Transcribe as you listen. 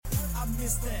I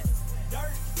miss that dirt.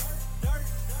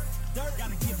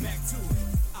 Gotta get back to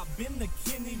it. I've been the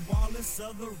Kenny Wallace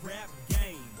of the rap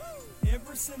game.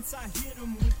 Ever since I hit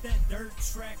him with that dirt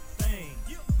track thing.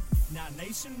 Now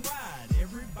nationwide,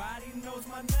 everybody knows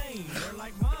my name. They're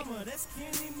like, mama, that's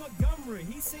Kenny Montgomery.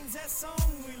 He sings that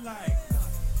song we like.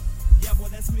 Yeah, boy,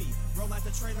 that's me. Roll out the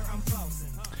trailer, I'm flossing.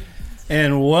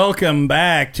 And welcome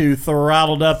back to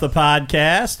Throttled Up the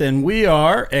podcast. And we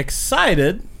are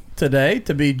excited today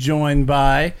to be joined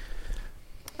by,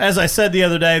 as I said the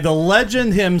other day, the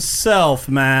legend himself,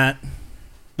 Matt,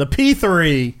 the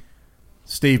P3,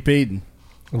 Steve Peeden.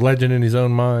 A legend in his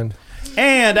own mind.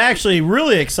 And actually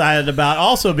really excited about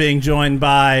also being joined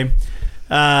by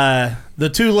the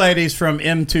two ladies from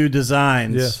M2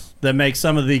 Designs that make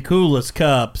some of the coolest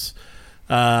cups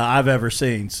I've ever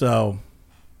seen. So,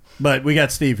 but we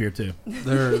got Steve here too.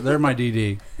 They're my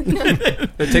DD.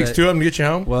 It takes two of them to get you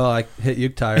home? Well, I hit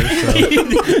Uke tires, so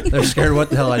they're scared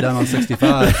what the hell I done on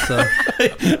 65. So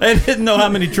I didn't know how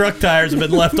many truck tires have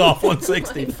been left off on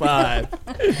 65.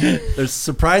 there's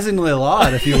surprisingly a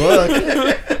lot if you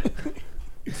look.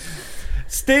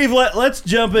 Steve, let's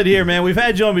jump in here, man. We've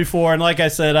had you on before, and like I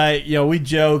said, we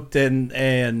joked and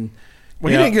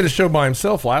well, he didn't get a show by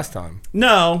himself last time.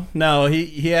 No,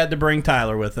 he had to bring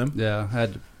Tyler with him. Yeah, I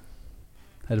had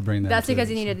to bring that. That's because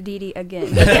he needed a DD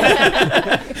again.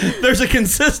 There's a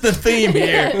consistent theme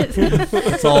here.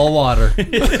 It's all water.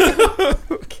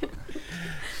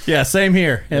 Yeah, same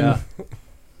here. And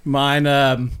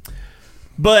mine.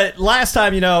 But last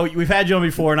time, we've had you on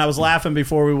before, and I was laughing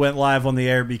before we went live on the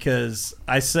air because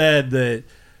I said that,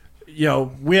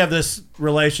 we have this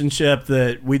relationship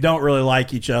that we don't really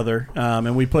like each other,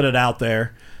 and we put it out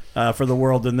there for the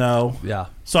world to know. Yeah.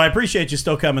 So I appreciate you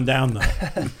still coming down,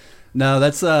 though. No,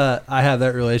 that's I have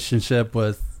that relationship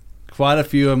with quite a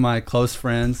few of my close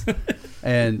friends,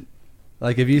 and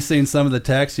like if you've seen some of the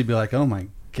texts, you'd be like, oh my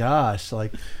gosh,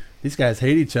 like these guys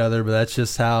hate each other, but that's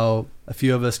just how a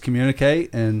few of us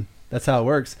communicate, and that's how it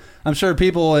works. I'm sure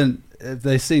people, and if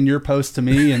they've seen your post to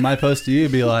me and my post to you,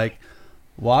 be like,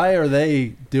 why are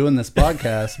they doing this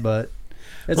podcast? But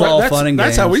it's all fun and games.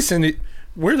 That's how we send it.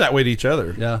 We're that way to each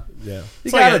other. Yeah. Yeah.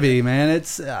 You gotta be, man.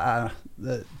 It's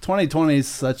 2020 is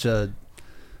such a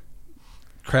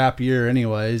crap year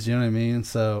anyways, you know what I mean?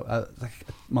 So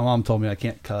my mom told me I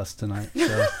can't cuss tonight,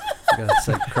 so I gotta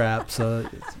say crap. So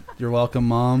you're welcome,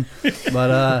 Mom.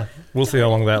 But we'll see how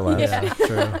long that lasts. Yeah,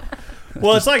 true.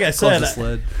 Well, it's like I said,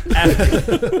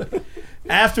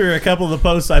 after a couple of the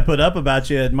posts I put up about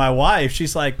you and my wife,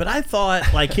 she's like, but I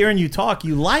thought, like, hearing you talk,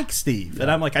 you like Steve.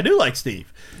 And I'm like, I do like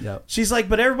Steve. Yep. She's like,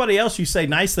 but everybody else, you say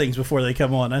nice things before they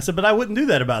come on. I said, but I wouldn't do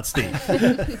that about Steve.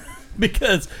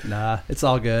 Because nah, it's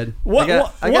all good. One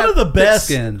of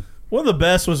the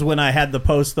best was when I had the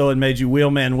post, though, and made you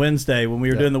Wheelman Wednesday, when we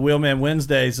were doing the Wheelman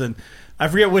Wednesdays. And I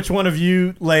forget which one of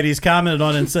you ladies commented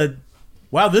on it and said,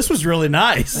 wow, this was really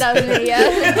nice. That was me,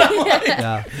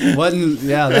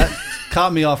 yeah. That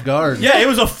caught me off guard. Yeah, it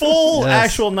was a full,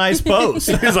 actual nice post.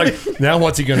 He was like, now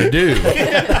what's he going to do?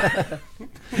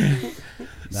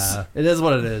 Nah, it is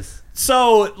what it is.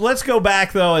 So let's go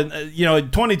back, though. And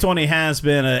 2020 has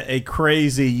been a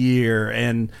crazy year.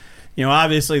 And,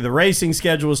 obviously the racing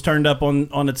schedule was turned up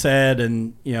on its head.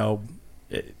 And,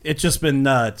 it's just been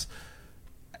nuts.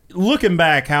 Looking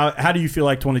back, how do you feel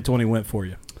like 2020 went for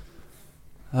you?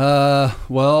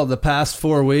 Well, the past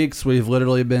 4 weeks, we've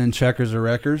literally been checkers or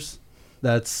wreckers.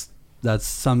 That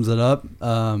sums it up.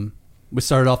 We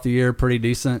started off the year pretty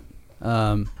decent.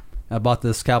 I bought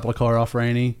this capital car off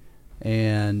Rainey,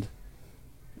 and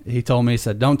he told me, he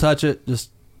said, don't touch it,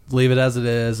 just leave it as it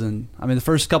is. And I mean, the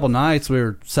first couple nights we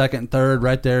were second and third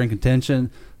right there in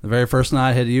contention. The very first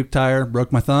night I hit a Uke tire,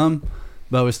 broke my thumb,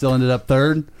 but we still ended up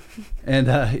third. And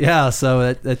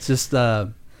so it's just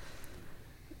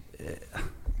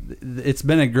it's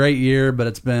been a great year, but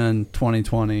it's been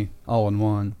 2020 all in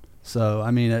one. So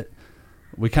I mean,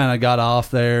 we kind of got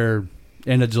off there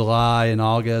end of July and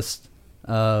August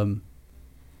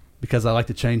because I like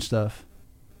to change stuff.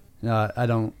 I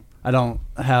don't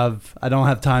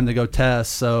have time to go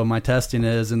test, so my testing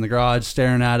is in the garage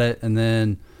staring at it, and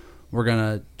then we're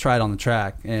gonna try it on the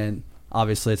track. And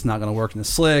obviously it's not gonna work in the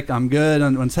slick. I'm good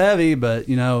when it's heavy, but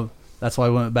that's why I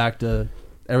went back to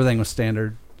everything was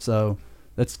standard. So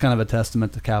that's kind of a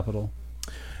testament to Capital.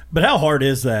 But how hard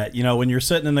is that? When you're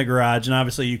sitting in the garage, and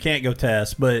obviously you can't go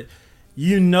test, but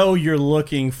you're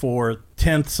looking for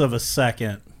tenths of a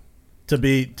second to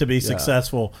be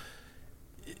successful.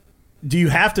 Do you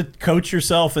have to coach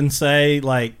yourself and say,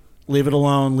 like, leave it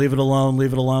alone, leave it alone,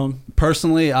 leave it alone?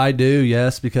 Personally, I do,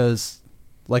 yes, because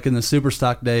like in the super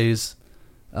stock days,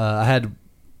 I had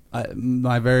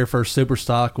My very first super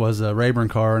stock was a Rayburn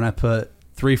car, and I put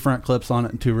 3 front clips on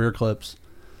it and 2 rear clips.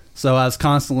 So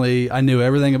I knew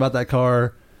everything about that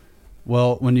car.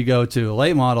 Well, when you go to a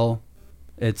late model,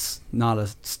 it's not a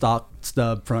stock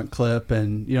stub front clip,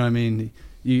 and you know what I mean.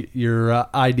 Your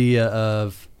idea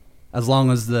of, as long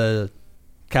as the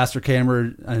caster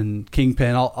camber and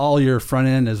kingpin, all your front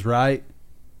end is right,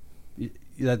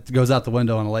 that goes out the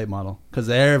window on a late model, because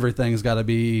everything's got to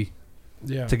be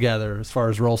together as far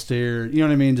as roll steer. You know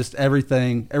what I mean? Just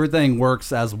everything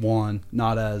works as one,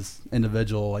 not as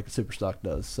individual like a super stock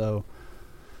does. So.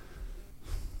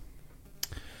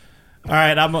 All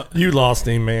right, you lost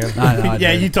him, man. I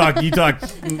yeah, did. you talk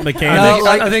mechanics.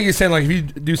 I think he's saying, like, if you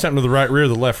do something to the right rear,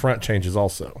 the left front changes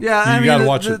also. Yeah, you got to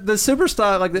watch it. The super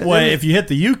stock, like well, if you hit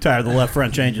the Uke tire, the left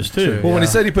front changes too. True. Well, when he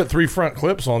said he put 3 front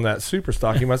clips on that super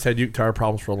stock, he must have had Uke tire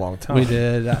problems for a long time. we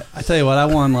did. I tell you what, I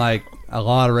won like a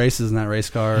lot of races in that race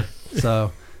car,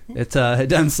 so it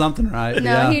done something right.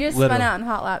 No, yeah, he just literally. spun out in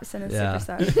hot laps in a Yeah,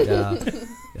 super stock.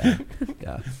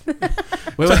 yeah.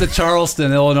 We went to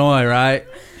Charleston, Illinois, right?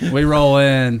 We roll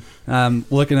in.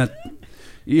 Looking at.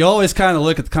 You always kind of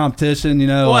look at the competition, you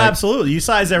know. Well, like, absolutely. You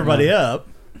size everybody up.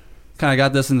 kind of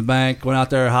got this in the bank, went out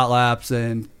there hot laps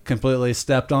and completely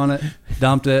stepped on it,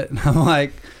 dumped it. And I'm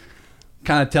like,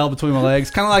 kind of tail between my legs,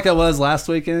 kind of like I was last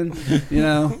weekend, you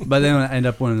know. But then I ended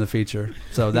up winning the feature,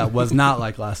 so that was not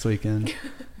like last weekend.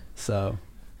 So,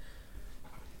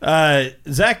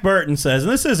 Zach Burton says,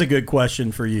 and this is a good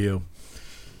question for you: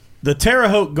 the Terre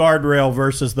Haute guardrail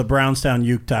versus the Brownstown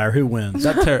Uke tire, who wins?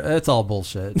 it's all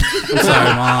bullshit. I'm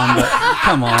sorry, Mom, but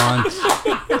come on.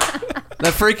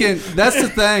 That's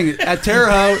the thing at Terre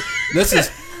Haute.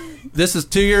 This is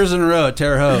 2 years in a row at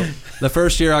Terre Haute. The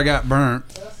first year I got burnt.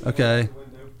 Okay.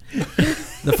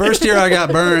 The first year I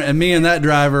got burnt, and me and that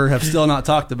driver have still not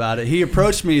talked about it. He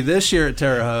approached me this year at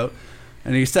Terre Haute,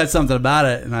 and he said something about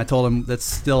it, and I told him that's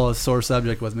still a sore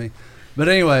subject with me. But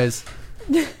anyways,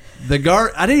 I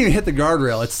didn't even hit the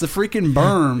guardrail. It's the freaking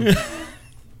berm.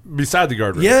 Beside the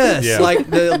guardrail. Yes, Yeah. like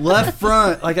the left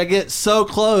front. Like I get so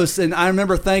close, and I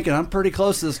remember thinking I'm pretty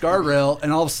close to this guardrail,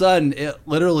 and all of a sudden, it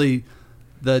literally,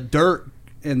 the dirt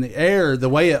in the air, the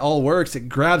way it all works, it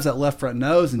grabs that left front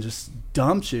nose and just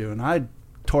dumps you, and I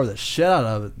tore the shit out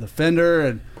of it, the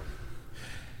fender,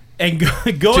 and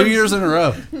going 2 years in a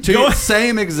row,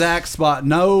 same exact spot.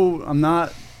 No, I'm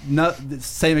not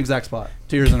same exact spot.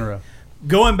 2 years in a row.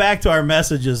 Going back to our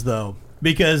messages, though,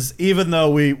 because even though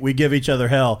we give each other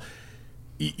hell,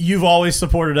 you've always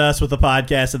supported us with the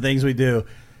podcast and things we do.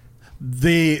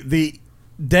 The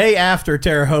day after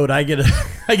Terre Haute, I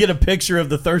get a picture of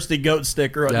the Thirsty Goat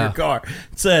sticker on your car.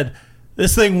 It said,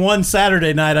 "This thing won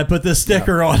Saturday night. I put this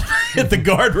sticker on at the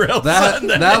guardrail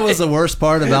Sunday." That was the worst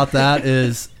part about that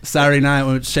is Saturday night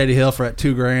we went to Shady Hill for at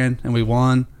 $2,000 and we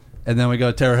won, and then we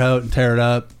go to Terre Haute and tear it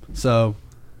up. So,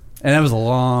 and it was a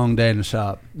long day in the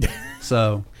shop.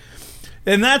 So,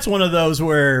 and that's one of those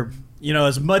where, you know,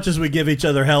 as much as we give each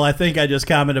other hell, I think I just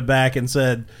commented back and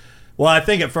said, well, I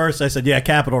think at first I said, yeah,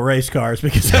 Capital race cars,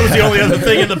 because that was the only other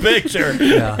thing in the picture.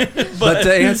 Yeah. But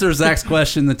to answer Zach's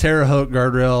question, the Terre Haute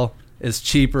guardrail is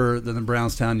cheaper than the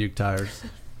Brownstown Uke tires.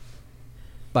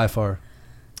 By far.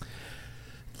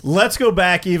 Let's go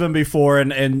back even before,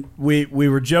 and we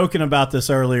were joking about this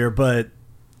earlier, but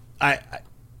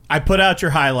I put out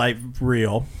your highlight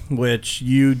reel, which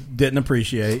you didn't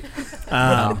appreciate.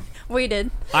 We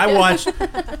did. I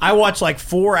watched like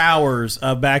 4 hours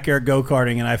of backyard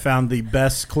go-karting, and I found the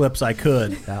best clips I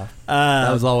could. Yeah.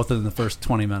 That was all within the first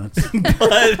 20 minutes.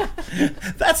 But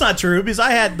that's not true, because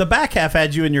the back half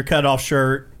had you in your cutoff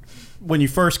shirt when you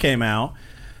first came out.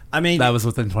 I mean, that was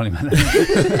within 20 minutes.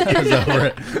 It was over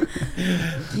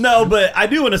it. No, but I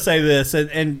do want to say this,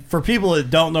 and for people that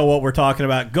don't know what we're talking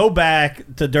about, go back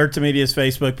to Dirt to Media's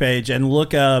Facebook page and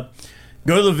look up.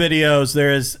 Go to the videos.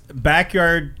 There is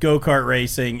backyard go-kart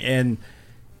racing, and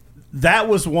that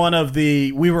was one of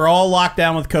we were all locked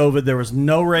down with COVID. There was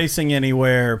no racing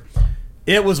anywhere.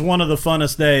 It was one of the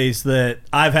funnest days that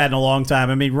I've had in a long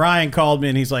time. I mean, Ryan called me,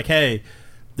 and he's like, hey,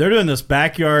 they're doing this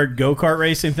backyard go-kart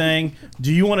racing thing.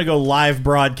 Do you want to go live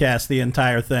broadcast the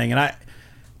entire thing? And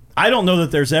I don't know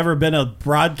that there's ever been a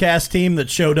broadcast team that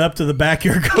showed up to the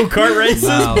backyard go-kart races,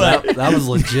 Wow, but that was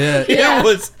legit.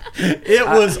 It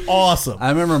was awesome. I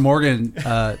remember Morgan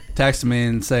texting me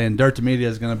and saying Dirt to Media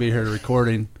is going to be here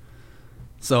recording.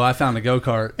 So I found a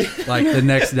go-kart like the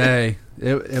next day.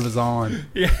 It was on.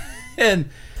 Yeah, and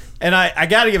I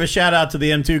got to give a shout out to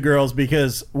the M2 girls,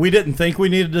 because we didn't think we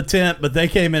needed a tent, but they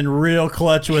came in real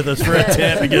clutch with us for a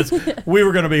tent, because we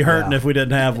were going to be hurting if we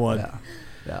didn't have one.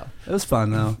 Yeah, it was fun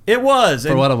though It was. for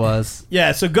And- what it was.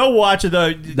 Yeah, so go watch it,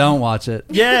 though. Don't watch it.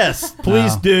 Yes,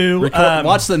 please No. do.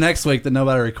 Watch the next week that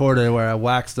nobody recorded where I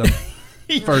waxed them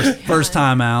first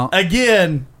time out.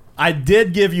 Again, I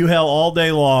did give you hell all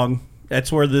day long.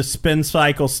 That's where the spin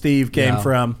cycle Steve came Yeah.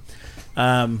 from.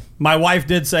 My wife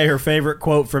did say her favorite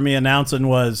quote for me announcing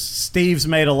was, "Steve's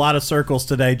made a lot of circles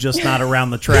today, just not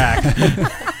around the track."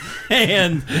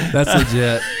 And That's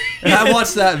legit. And I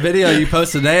watched that video you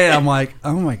posted today, and I'm like,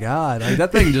 oh my god, like,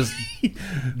 that thing just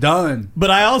done. but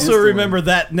I also Instantly. remember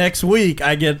that next week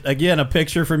I get again a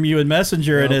picture from you in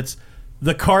Messenger, and Yep. it's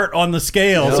the cart on the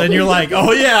scales, Yep. and you're like,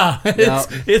 "Oh yeah, Yep.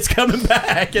 it's coming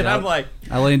back," and Yep. I'm like.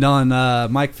 I leaned on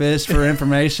Mike Fish for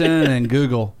information and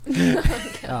Google.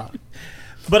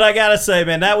 But I gotta say,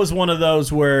 man, that was one of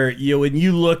those where when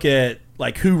you look at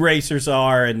like who racers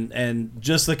are and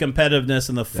just the competitiveness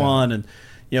and the fun, and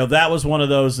that was one of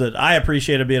those that I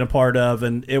appreciated being a part of,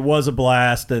 and it was a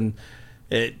blast, and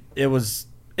it was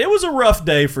a rough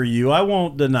day for you. I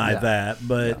won't deny that,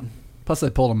 but. Plus, I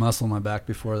pulled a muscle in my back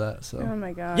before that. So Oh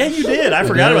my gosh. Yeah, you did. I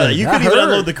forgot about that. You couldn't even hurt.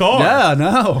 unload the car. Yeah,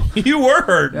 no. You were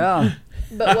hurt. Yeah.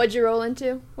 But what'd you roll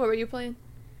into? What were you playing?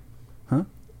 Huh?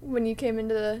 When you came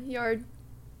into the yard,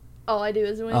 all I do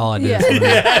is win. All I did. Yeah. Was win.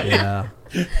 Yeah.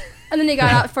 And then he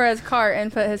got out for his cart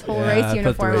and put his whole Yeah, race I put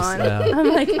the uniform race- on. yeah. I'm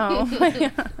like, oh my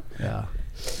god. Yeah.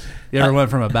 You ever went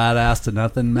from a badass to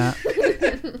nothing, Matt?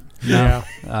 Yeah.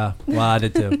 Well, I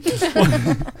did too.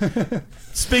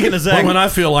 Speaking of Well, Zach, when I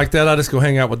feel like that, I just go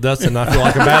hang out with Dustin and I feel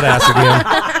like a badass again.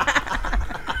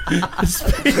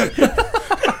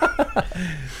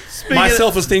 My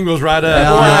self-esteem goes right up.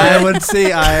 Yeah, I would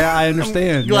see. I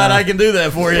understand. glad yeah. I can do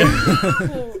that for you.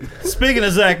 Speaking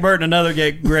of Zach Burton, another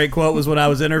great quote was when I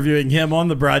was interviewing him on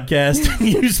the broadcast.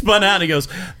 You spun out and he goes,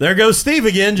 "There goes Steve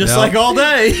again, just Yep. like all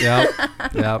day."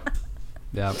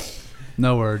 Yep.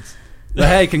 No words. But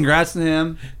hey, congrats to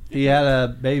him. He had a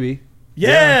baby.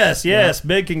 Yes,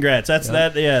 big congrats. That's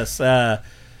that. Yes.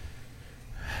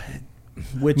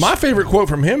 Which My favorite quote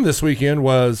from him this weekend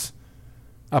was,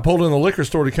 I pulled in the liquor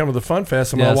store to come to the Fun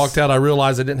Fest, and when I Yes. walked out, I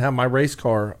realized I didn't have my race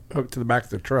car hooked to the back of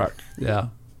the truck. Yeah.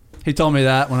 He told me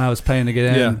that when I was paying to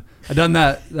get in. Yeah. I done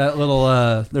that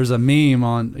little there's a meme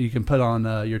on you can put on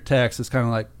your text. It's kind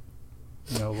of like,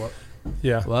 what?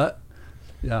 Yeah. What?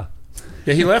 Yeah.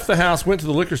 Yeah, he left the house, went to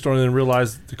the liquor store, and then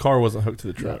realized the car wasn't hooked to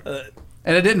the truck.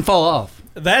 And it didn't fall off.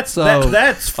 that's So-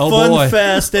 that's oh Fun boy.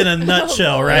 Fest in a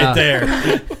nutshell, right Yeah.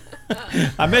 there.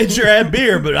 I made sure I had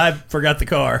beer, but I forgot the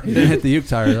car. He didn't hit the uke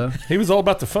tire though. He was all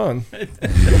about the fun.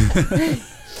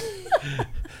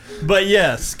 But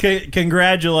yes,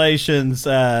 congratulations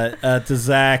to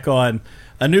Zach on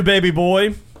a new baby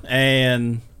boy,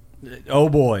 and oh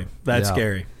boy, that's Yeah.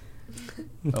 scary.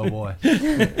 Oh boy.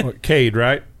 What, Cade,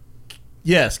 right?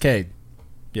 Yes, Cade.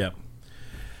 Yep.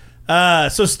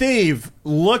 So Steve,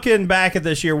 looking back at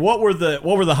this year, what were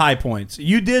the high points?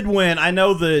 You did win. I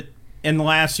know that in the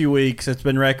last few weeks it's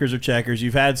been records or checkers.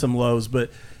 You've had some lows, but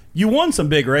you won some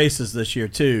big races this year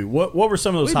too. What were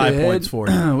some of those high points for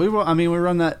you? we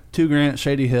run that 2 grand at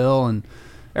Shady Hill, and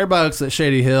everybody looks at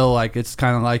Shady Hill like it's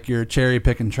kind of like your cherry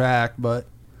picking track, but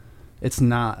it's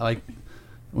not. Like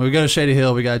when we go to Shady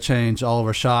Hill, we got to change all of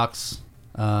our shocks,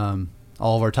 all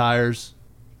of our tires,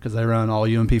 because they run all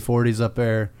UMP 40s up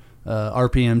there,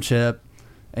 RPM chip,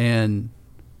 and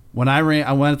when I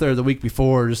went there the week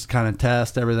before just to kind of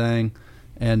test everything,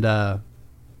 and I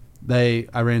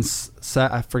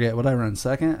forget what I ran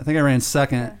second. I think I ran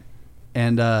second,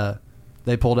 and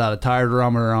they pulled out a tire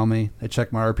barometer on me. They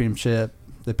checked my RPM chip.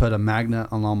 They put a magnet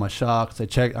on all my shocks.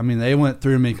 They went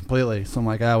through me completely. So I'm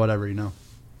like, whatever,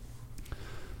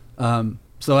 So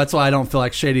that's why I don't feel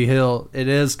like Shady Hill. It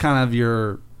is kind of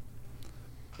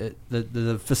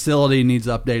the facility needs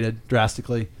updated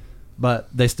drastically, but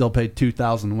they still paid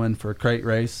 $2,000 to win for a crate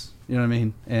race. You know what I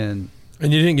mean? And you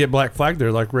didn't get black flag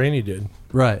there like Rainey did.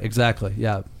 right, exactly.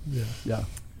 Yeah.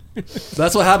 So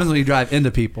that's what happens when you drive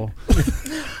into people.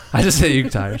 I just hit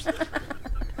uke tires.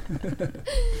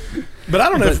 But I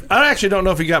don't know. I actually don't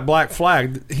know if he got black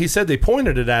flagged. He said they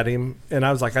pointed it at him, and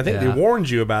I was like, I think they warned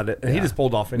you about it, and he just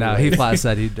pulled off anyway. No, he flat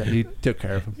said he took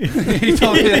care of him. He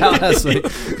told me that last week.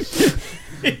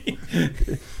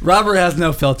 Robert has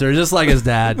no filter, just like his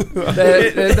dad.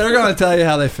 They're going to tell you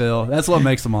how they feel. That's what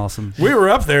makes them awesome. We were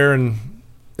up there, and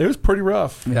it was pretty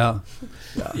rough. Yeah.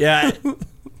 Yeah,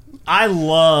 I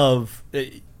love.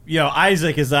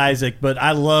 Isaac is Isaac, but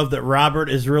I love that Robert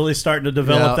is really starting to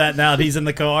develop that now that he's in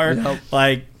the car. Yep.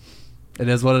 Like, It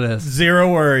is what it is.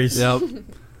 zero worries. Yep.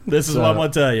 This is what I'm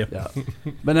going to tell you. Yeah.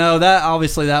 But no, that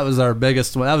was our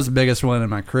biggest one. That was the biggest one in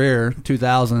my career,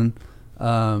 2000,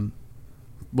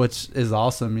 which is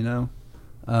awesome,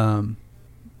 And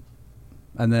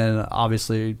then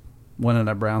obviously winning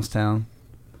at Brownstown.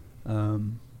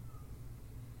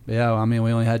 Yeah, I mean,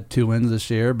 we only had 2 wins this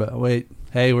year, but wait,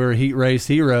 hey, we're heat race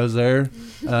heroes there.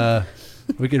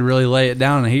 We could really lay it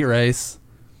down in a heat race.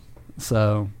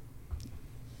 So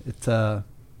it's I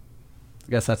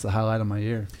guess that's the highlight of my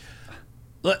year.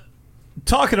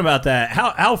 Talking about that,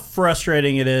 how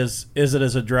frustrating it is it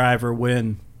as a driver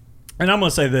when, and I'm going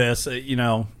to say this,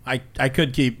 I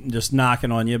could keep just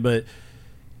knocking on you, but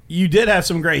you did have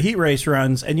some great heat race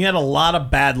runs, and you had a lot of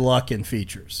bad luck in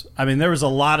features. I mean, there was a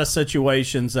lot of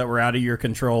situations that were out of your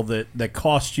control that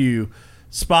cost you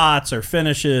spots or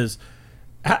finishes.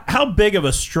 How big of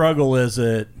a struggle is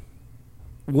it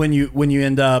when you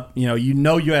end up,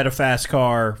 you had a fast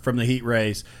car from the heat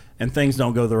race and things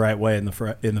don't go the right way in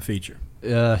the feature?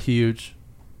 Huge.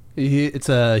 It's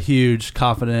a huge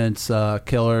confidence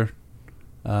killer.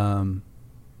 But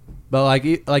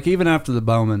like even after the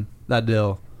Bowman, that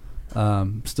deal,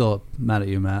 still mad at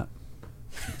you, Matt.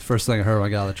 First thing I heard when I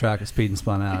got on the track was Peeden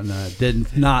spun out, and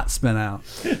did not spin out.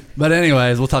 But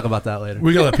anyways, we'll talk about that later.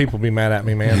 We gotta let people be mad at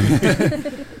me,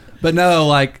 man. But no,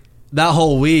 like that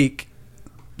whole week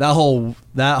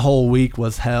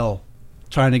was hell,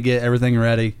 trying to get everything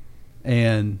ready,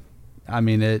 and I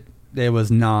mean it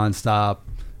was nonstop.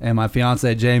 And my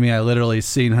fiance Jamie, I literally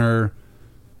seen her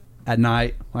at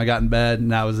night when I got in bed,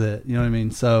 and that was it. You know what I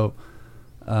mean? So,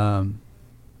 yeah,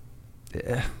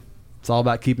 it's all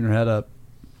about keeping your head up.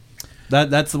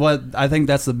 That's what I think.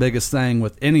 That's the biggest thing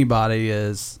with anybody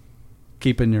is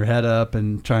keeping your head up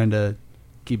and trying to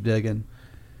keep digging.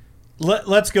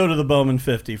 Let's go to the Bowman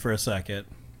 50 for a second.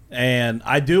 And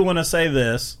I do want to say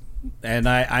this, and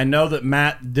I know that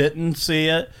Matt didn't see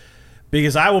it,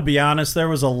 because I will be honest, there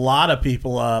was a lot of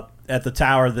people up at the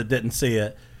tower that didn't see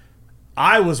it.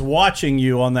 I was watching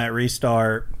you on that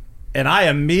restart, and I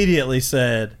immediately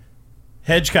said,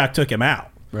 Hedgecock took him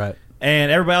out. Right. And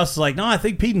everybody else is like, no, I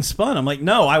think Peeden spun. I'm like,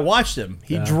 no, I watched him.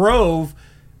 He drove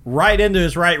right into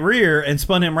his right rear and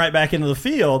spun him right back into the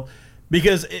field.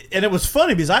 And it was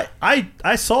funny because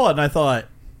I saw it and I thought,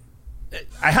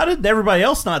 how did everybody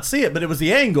else not see it? But it was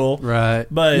the angle. Right.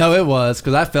 But no, it was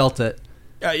because I felt it.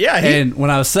 Yeah. And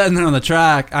when I was sitting there on the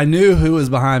track, I knew who was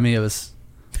behind me. It was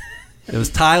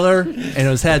Tyler and it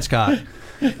was Hedgecock.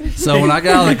 So when I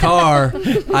got out of the car,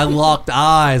 I locked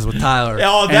eyes with Tyler.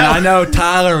 And I know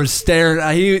Tyler was staring.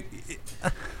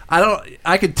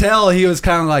 I could tell he was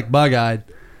kind of like bug-eyed.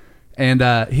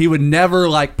 And he would never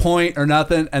like point or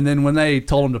nothing. And then when they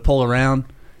told him to pull around,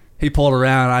 he pulled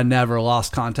around. I never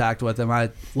lost contact with him.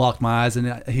 I locked my eyes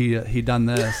and he done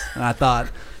this. And I thought,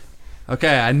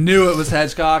 okay, I knew it was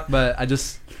Hedgecock, but I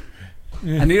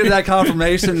needed that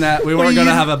confirmation that we weren't going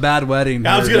to have a bad wedding.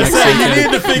 I was going to say, you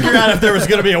needed to figure out if there was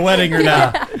going to be a wedding or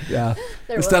not. Yeah.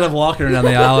 Instead of walking her down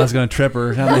the aisle, I was going to trip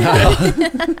her down the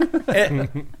aisle.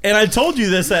 and I told you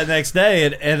this that next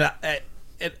day, and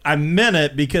I meant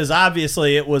it because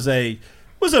obviously it was a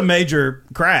major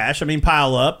crash. I mean,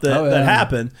 pile up that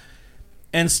happened.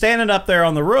 And standing up there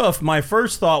on the roof, my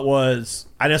first thought was,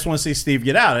 I just want to see Steve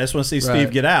get out. I just want to see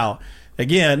Steve get out.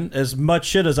 Again, as much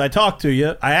shit as I talk to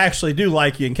you, I actually do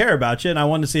like you and care about you, and I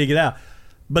wanted to see you get out.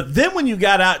 But then when you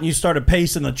got out and you started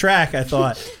pacing the track, I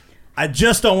thought, I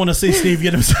just don't want to see Steve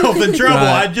get himself in trouble.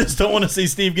 Right. I just don't want to see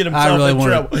Steve get himself in trouble.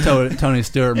 I really wanted Tony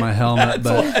Stewart my helmet,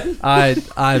 but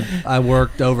I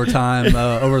worked overtime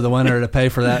over the winter to pay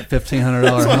for that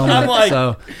 $1,500 helmet. Like,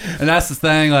 so, and that's the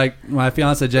thing. Like my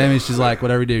fiance Jamie, she's like,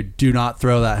 whatever you do not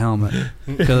throw that helmet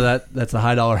because that's a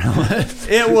high dollar helmet.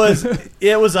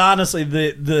 It was honestly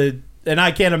the. And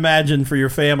I can't imagine for your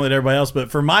family and everybody else,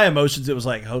 but for my emotions, it was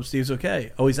like, hope Steve's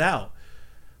okay. Oh, he's out.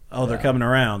 Oh, they're coming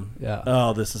around. Yeah.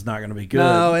 Oh, this is not going to be good.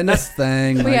 No, and that's the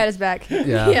thing. We got his back.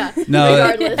 Yeah. No,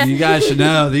 regardless. You guys should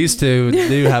know these two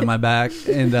do have my back,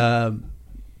 and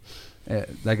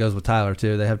that goes with Tyler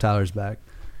too. They have Tyler's back,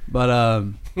 but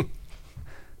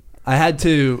I had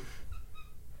to.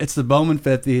 It's the Bowman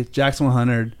 50, Jackson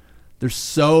 100. There's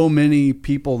so many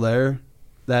people there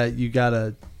that you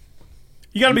gotta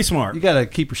be smart. You gotta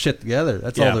keep your shit together.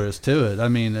 That's all there is to it. I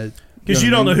mean. Because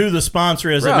you don't know who the sponsor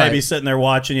is that may be sitting there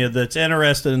watching you that's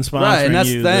interested in sponsoring you. Right, and that's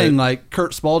the thing. Like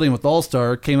Kurt Spalding with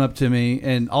All-Star came up to me,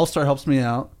 and All-Star helps me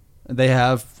out. They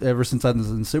have ever since I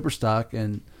was in Superstock,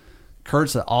 and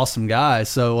Kurt's an awesome guy.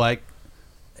 So, like,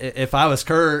 if I was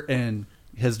Kurt and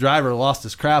his driver lost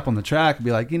his crap on the track, I'd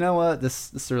be like, you know what,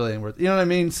 this really ain't worth it. You know what I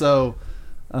mean? So,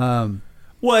 well,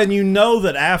 and you know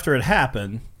that after it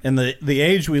happened, in the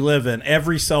age we live in,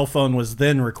 every cell phone was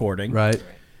then recording. Right.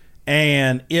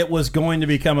 And it was going to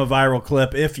become a viral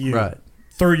clip if you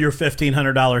threw your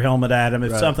 $1,500 helmet at him,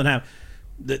 if something happened.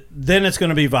 then it's going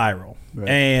to be viral,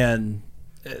 and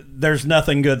there's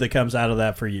nothing good that comes out of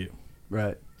that for you.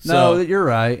 Right. So, No, you're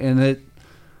right. And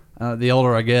the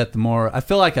older I get, the more I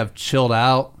feel like I've chilled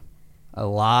out a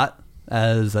lot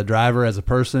as a driver, as a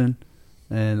person.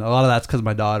 And a lot of that's because of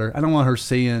my daughter. I don't want her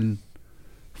seeing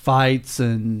fights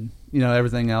and,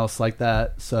 everything else like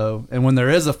that. So, and when there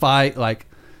is a fight, like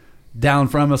down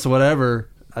from us or whatever,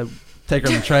 I take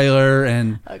her in the trailer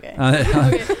and Okay.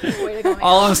 Okay. Way to go.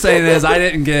 all I'm saying is I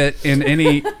didn't get in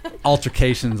any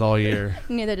altercations all year.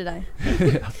 Neither did I.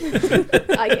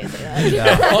 I can't say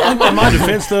that. Well, on my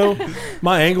defense, though,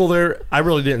 my angle there, I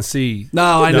really didn't see.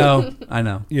 No, I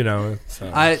know.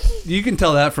 So. You can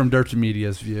tell that from Dirty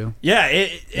Media's view. Yeah,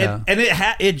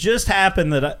 it just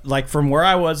happened that like from where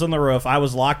I was on the roof, I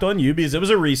was locked on you because it was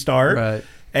a restart, Right.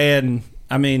 And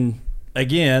I mean,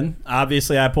 again,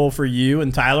 obviously I pull for you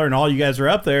and Tyler and all you guys are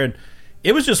up there, and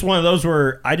it was just one of those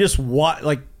where I just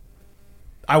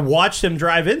I watched him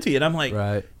drive into you, and I'm like,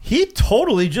 Right. he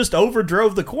totally just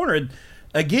overdrove the corner. And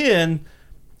again,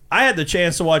 I had the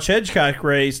chance to watch Hedgecock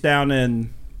race down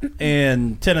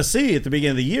in Tennessee at the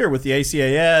beginning of the year with the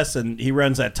ACAS, and he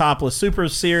runs that Topless Super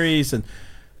Series, and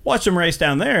watch him race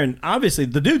down there. And obviously,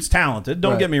 the dude's talented.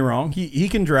 Don't get me wrong; he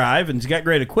can drive, and he's got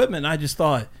great equipment. And I just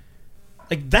thought,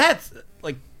 like that's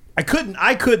like I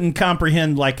couldn't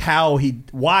comprehend like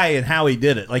why and how he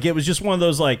did it. Like it was just one of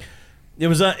those like.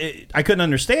 I couldn't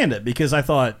understand it because I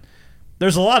thought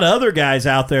there's a lot of other guys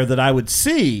out there that I would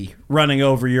see running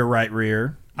over your right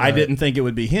rear. Right. I didn't think it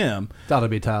would be him. Thought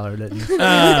it'd be Tyler, didn't you?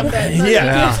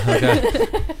 Yeah.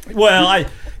 Okay. Well,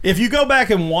 if you go back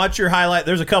and watch your highlight,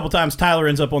 there's a couple times Tyler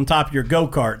ends up on top of your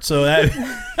go-kart. So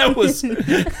that was...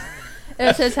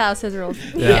 It's his house, his rules.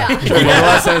 Yeah.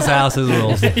 Well, that's his house, his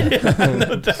rules.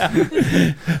 No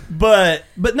doubt.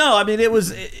 But no, I mean it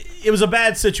was a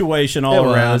bad situation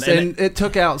all around, and it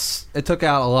took out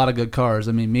a lot of good cars.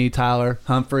 I mean, me, Tyler,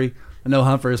 Humphrey. I know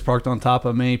Humphrey was parked on top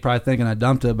of me, probably thinking I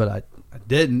dumped it, but I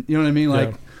didn't. You know what I mean?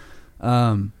 Like,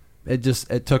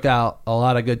 it took out a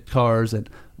lot of good cars. And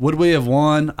would we have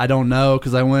won? I don't know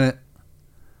because I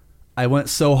went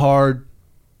so hard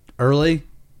early,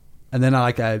 and then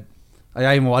I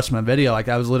even watched my video. Like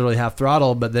I was literally half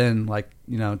throttle, but then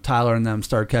Tyler and them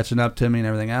started catching up to me and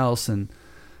everything else. And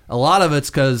a lot of it's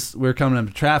because we were coming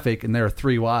into traffic and they were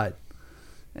 3 wide.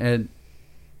 And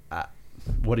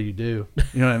what do? You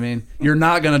know what I mean? You're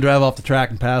not going to drive off the track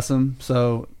and pass them.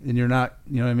 So, and you're not,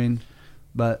 you know what I mean?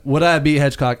 But would I beat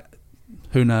Hedgecock?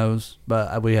 Who knows?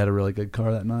 But we had a really good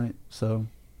car that night. So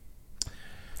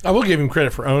I will give him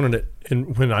credit for owning it.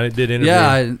 And when I did interview,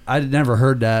 yeah, I'd never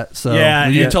heard that. So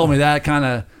when you told me that, kind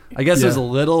of, I guess it was a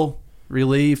little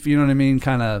relief. You know what I mean?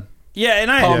 Kind of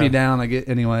calmed me down.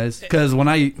 Anyways, because when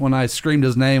I screamed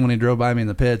his name when he drove by me in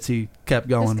the pits, he kept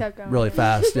going really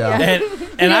fast. Yeah,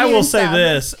 and I will say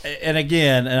this, and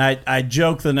again, and I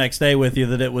joked the next day with you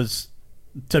that it was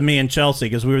to me and Chelsea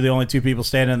because we were the only two people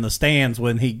standing in the stands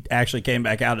when he actually came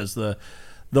back out as the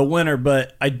winner,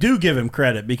 but I do give him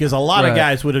credit because a lot of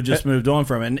guys would have just moved on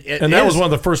from it. And that was one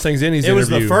of the first things in his interview. It was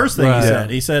the first thing he said.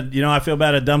 He said, I feel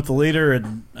bad I dumped the leader,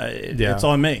 and it's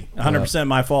on me. 100%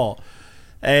 my fault.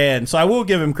 And so I will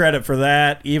give him credit for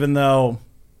that, even though,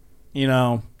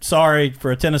 sorry,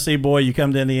 for a Tennessee boy, you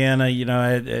come to Indiana,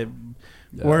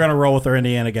 we're going to roll with our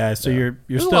Indiana guys. So you're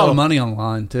There's still a lot of money on the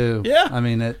line, too. Yeah. I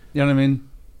mean, you know what I mean?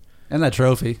 And that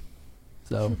trophy.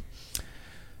 So...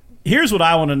 Here's what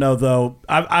I want to know, though.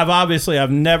 I've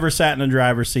never sat in a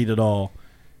driver's seat at all.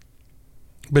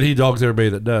 But he dogs everybody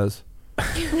that does.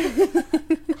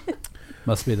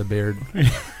 Must be the beard.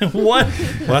 What?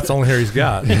 Well, that's the only hair he's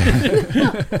got.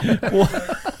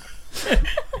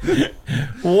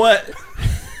 What?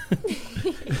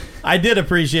 I did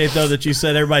appreciate, though, that you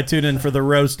said everybody tune in for the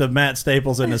roast of Matt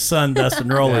Staples and his son, Dustin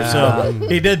Roller. Yeah. So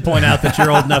he did point out that you're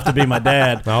old enough to be my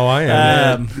dad. Oh, I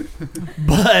am.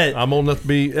 But I'm old enough to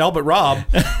be but Rob.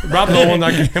 Rob's the only one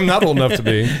I'm not old enough to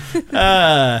be.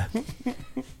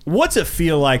 What's it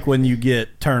feel like when you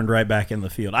get turned right back in the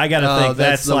field? I got to think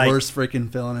that's the like, worst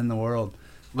freaking feeling in the world.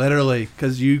 Literally,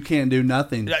 because you can't do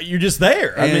nothing. You're just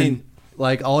there. And, I mean,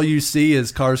 like all you see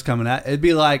is cars coming at. It'd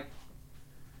be like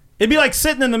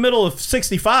sitting in the middle of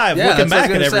 65 looking back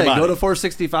at everybody. Go to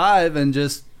 465 and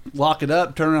just lock it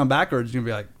up, turn around backwards. You'll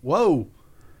be like, whoa.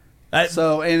 That's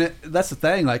the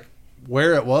thing. Like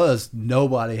where it was,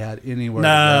 nobody had anywhere.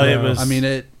 No, to go. it was. I mean,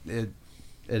 it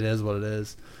is what it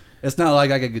is. It's not like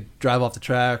I could drive off the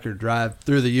track or drive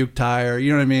through the Uke tire.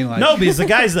 You know what I mean? Like, no, because the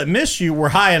guys that missed you were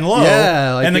high and low.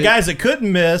 Yeah, and the guys that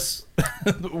couldn't miss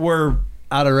were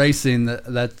out of racing.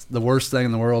 That's the worst thing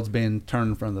in the world is being turned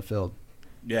in front of the field.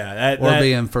 Yeah, or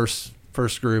being first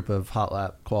first group of hot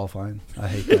lap qualifying. I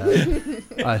hate that.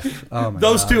 Oh my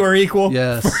Those God. two are equal.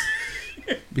 Yes.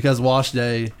 Because wash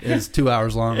day is 2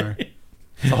 hours longer.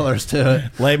 That's all there's to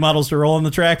it. Late models to roll on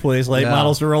the track, please. Late Yeah.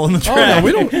 models to roll on the Oh track. no,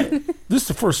 we don't. This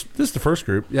is the first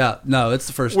group. Yeah, no, it's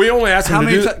the first. We only ask him How to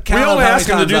many do. ti- We count only how ask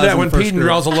him many to do times I that was when in the first Peeden group.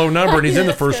 draws a low number and he's in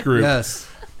the first group. Yes.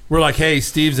 We're like, hey,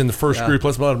 Steve's in the first Yeah. group.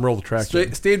 Let's let him roll the track.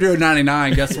 Steve drew a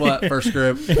 99. Guess what? First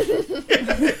group.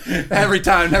 Every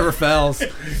time, never fails.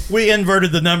 We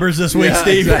inverted the numbers this week, Yeah,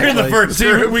 Steve. You're in the exactly. first See,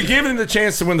 group. we gave him the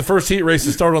chance to win the first heat race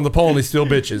to start on the pole, and he still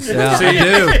bitches. Yeah, See, I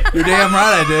do. You're damn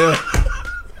right, I do.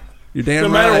 You're damn no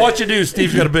right. matter what you do,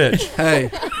 Steve's got a bitch.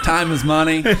 Hey, time is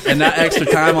money, and that extra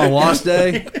time on wash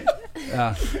day.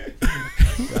 Yeah.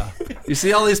 You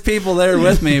see all these people there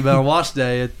with me, but on wash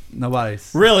day,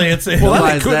 nobody's. Really, it's Well, Why that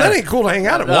ain't is cool. that? That ain't cool to hang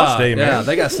out at wash day, man. Yeah,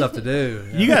 they got stuff to do.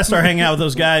 you got to start hanging out with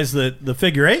those guys, the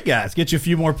figure eight guys. Get you a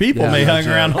few more people. Yeah, may no hang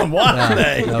joke. around on watch Yeah,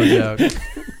 day. no joke.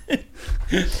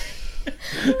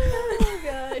 Oh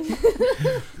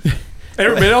god.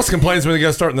 Everybody else complains when they got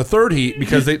to start in the third heat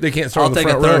because they can't start I'll on the take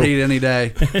a front third row. heat any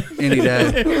day. Any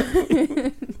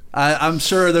day. I'm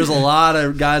sure there's a lot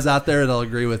of guys out there that'll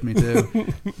agree with me too.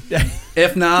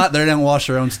 If not, they didn't wash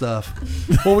their own stuff.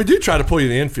 Well, we do try to pull you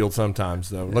in the infield sometimes,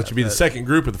 though. Let you be the but- second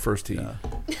group of the first heat.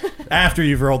 After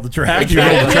you've rolled the track. After you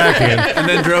roll the track in. And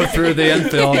then drove through the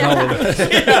infield. And all of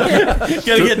it.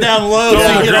 Gotta get down low Throw so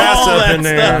you the get grass all up that in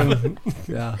there. stuff. and-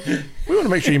 Yeah. We want to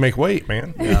make sure you make weight,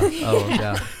 man. Yeah. Oh,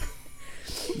 yeah.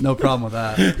 No problem with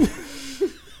that.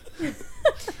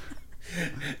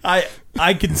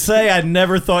 I can say I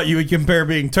never thought you would compare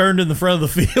being turned in the front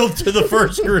of the field to the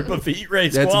first group of heat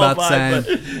race It's about the qualified.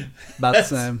 same. About the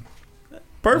same.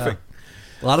 Perfect.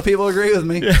 A lot of people agree with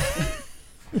me.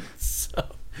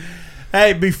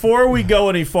 Hey, before we go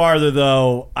any farther,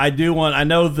 though, I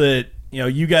know that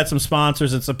you got some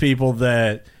sponsors and some people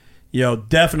that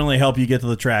definitely help you get to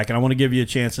the track, and I want to give you a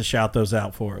chance to shout those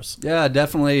out for us. Yeah,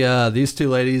 definitely. These two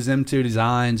ladies, M2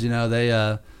 Designs,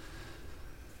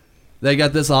 they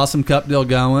got this awesome cup deal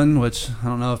going, which I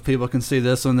don't know if people can see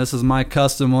this one. This is my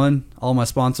custom one. All my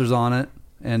sponsors on it,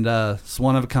 and it's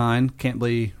one of a kind. Can't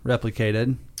be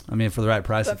replicated. I mean, for the right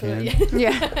price, it can.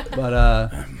 Yeah.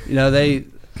 But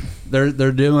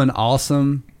they're doing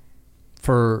awesome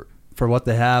for what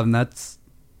they have, and that's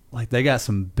like they got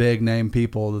some big name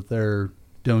people that they're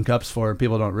doing cups for, and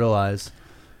people don't realize.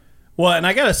 Well, and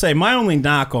I got to say, my only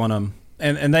knock on them,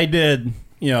 and they did,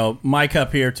 my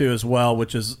cup here too as well,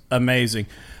 which is amazing.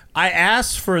 I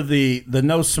asked for the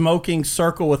no smoking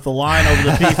circle with the line over the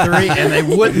P3, and they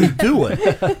wouldn't do it.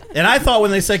 And I thought when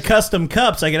they said custom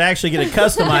cups, I could actually get it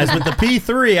customized. But the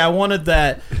P3, I wanted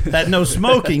that no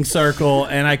smoking circle,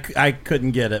 and I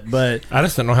couldn't get it. But I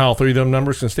just don't know how all three of them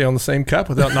numbers can stay on the same cup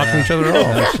without knocking each other off.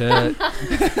 Oh,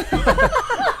 shit.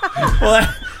 well,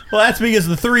 that's because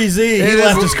the 3Z, he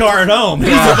left his car at home. He's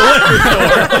at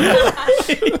the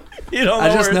liquor store. You don't know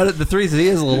I just where- noted the 3Z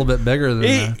is a little bit bigger than the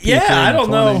P3 yeah, I and the don't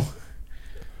 20. know.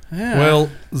 Yeah. Well,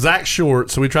 Zach's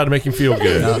short, so we tried to make him feel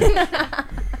good.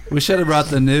 We should have brought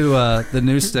the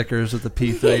new stickers with the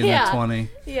P3 and Yeah. the 20.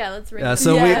 Yeah, let's ring Yeah, them.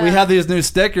 so Yeah. we have these new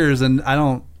stickers, and I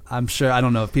don't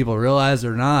know if people realize it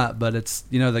or not, but it's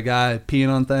the guy peeing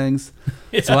on things.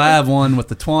 So I have one with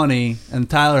the 20, and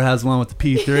Tyler has one with the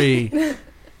P3.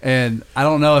 And I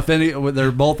don't know if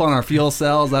they're both on our fuel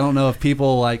cells. I don't know if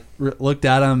people looked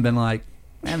at them and been like,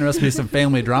 man, there must be some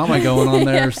family drama going on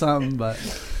there or something. But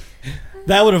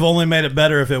that would have only made it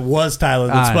better if it was Tyler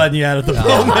that spun you out at the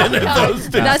moment. Of those two.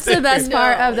 That's the best No.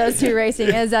 part of those two racing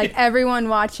is everyone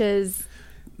watches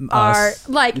our us,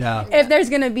 yeah. if there's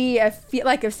gonna be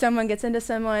if someone gets into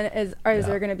someone is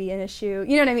there gonna be an issue,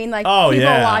 you know what I mean, Oh, people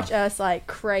yeah. watch us like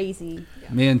crazy.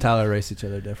 Me and Tyler race each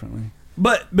other differently.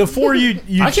 But before you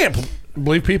I can't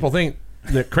believe people think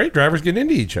that crate drivers get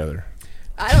into each other.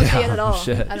 I don't see it at all.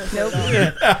 shit. I don't see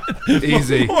it at all.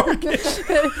 Easy.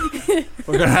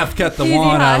 We're gonna have to cut the Easy,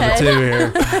 one out of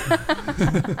hothead.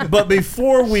 the two here. But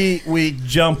before we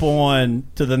jump on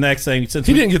to the next thing, since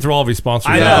He we- didn't get through all of his sponsors.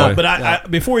 I by the know, way. but I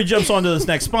before he jumps on to this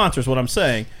next sponsor is what I'm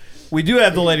saying. We do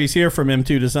have the ladies here from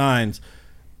M2 Designs.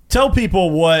 Tell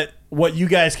people what you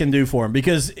guys can do for them,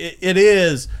 because it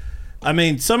is. I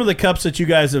mean, some of the cups that you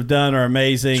guys have done are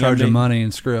amazing. Charge I mean, them money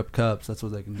and screw up cups. That's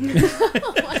what they can do.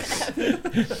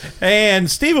 and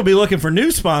Steve will be looking for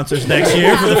new sponsors next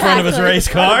year for the front of his race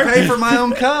car. Pay for my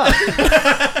own cup.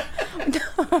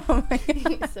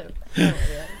 So,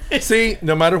 See,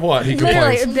 no matter what, he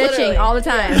Literally complains. bitching Literally. all the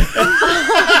time.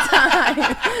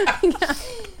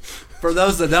 For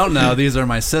those that don't know, these are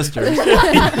my sisters.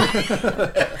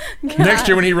 Next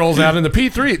year when he rolls out in the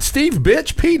P3, it's Steve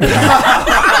Bitch Peeden.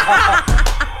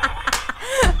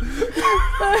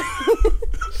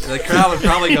 The crowd would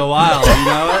probably go wild, you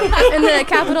know it? And the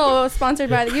Capitol was sponsored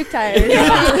by the Uke tires.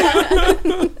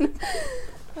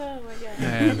 Oh my god.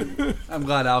 Man, I'm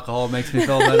glad alcohol makes me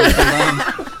feel better sometimes.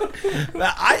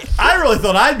 I really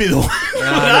thought I'd be the one.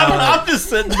 I'm just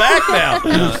sitting back now.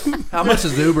 How much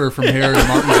is Uber from here to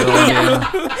Martinsville,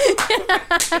 Indiana?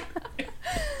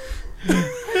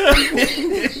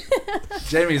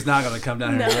 Jamie's not going to come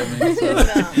down here with me.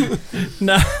 So.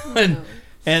 No,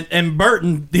 and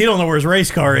Burton, he don't know where his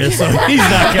race car is, so he's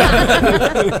not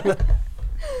coming.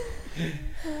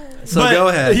 So go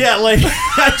ahead. Yeah, like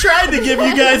I tried to give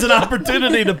you guys an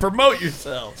opportunity to promote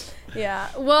yourselves. Yeah.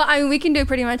 Well, I mean, we can do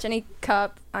pretty much any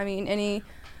cup. I mean, any.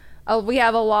 We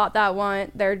have a lot that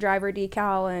want their driver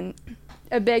decal, and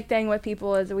a big thing with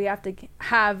people is we have to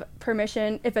have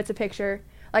permission if it's a picture.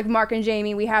 Like Mark and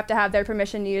Jamie, we have to have their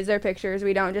permission to use their pictures.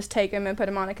 We don't just take them and put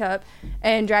them on a cup.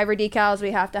 And driver decals,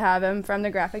 we have to have them from the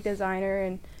graphic designer.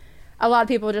 And a lot of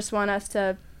people just want us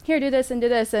to, here, do this and do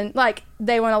this. And, like,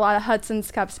 they want a lot of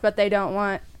Hudson's cups, but they don't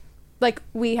want, like,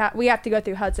 we have to go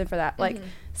through Hudson for that. Like,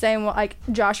 same, like,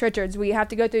 Josh Richards. We have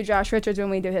to go through Josh Richards when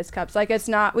we do his cups. Like, it's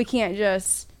not, we can't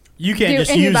just. You can't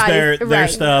just use their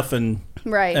stuff and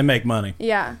make money.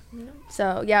 Yeah.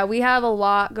 So, yeah, we have a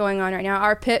lot going on right now.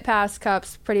 Our Pit Pass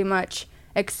cups pretty much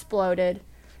exploded.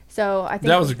 So, I think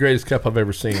that was the greatest cup I've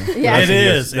ever seen. Yeah. It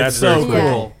is. It's so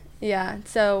cool. Yeah.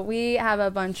 So, we have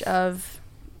a bunch of,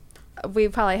 we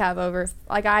probably have over,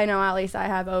 like, I know at least I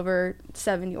have over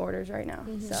 70 orders right now.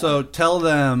 So tell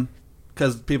them,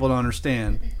 because people don't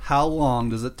understand, how long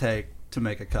does it take to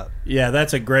make a cup? Yeah,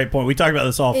 that's a great point. We talked about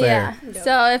this off air. Yeah.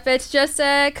 So if it's just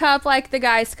a cup like the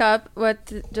guy's cup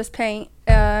with just paint,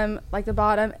 like the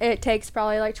bottom, it takes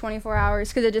probably like 24 hours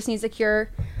because it just needs a cure.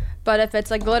 But if it's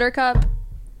a glitter cup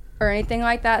or anything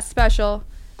like that special,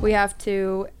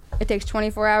 it takes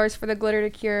 24 hours for the glitter to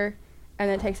cure, and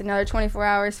then it takes another 24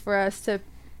 hours for us to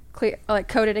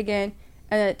coat it again,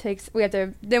 and then we have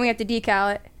to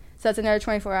decal it. So that's another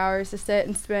 24 hours to sit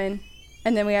and spin,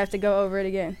 and then we have to go over it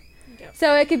again.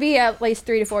 So it could be at least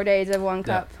 3 to 4 days of one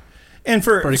cup. And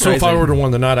so if I order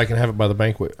one tonight, I can have it by the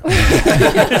banquet.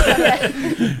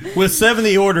 With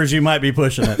 70 orders, you might be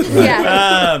pushing it.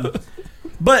 Yeah.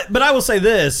 But I will say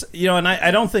this, and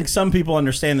I don't think some people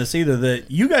understand this either,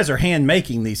 that you guys are hand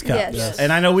making these cups. Yes.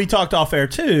 And I know we talked off air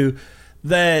too,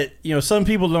 that some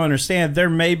people don't understand there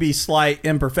may be slight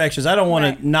imperfections. I don't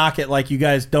want to knock it like you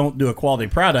guys don't do a quality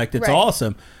product. It's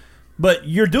awesome. But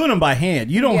you're doing them by hand.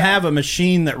 You don't have a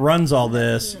machine that runs all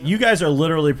this. You guys are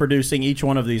literally producing each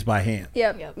one of these by hand.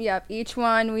 Yep. Each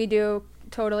one we do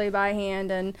totally by hand.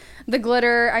 And the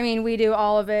glitter, I mean, we do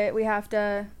all of it. We have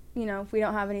to, we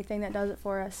don't have anything that does it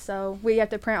for us. So we have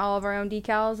to print all of our own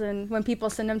decals. And when people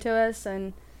send them to us,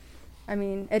 and, I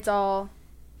mean, it's all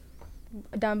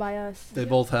done by us. They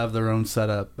both have their own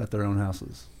setup at their own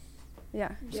houses.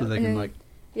 Yeah. So they can,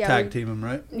 tag team them,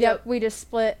 right? Yep. We just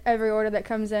split every order that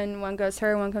comes in. One goes to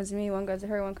her, one comes to me, one goes to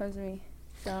her, one comes to me.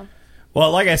 So.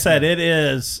 Well, like I said, it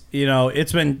is,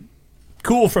 it's been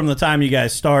cool from the time you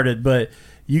guys started, but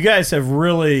you guys have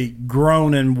really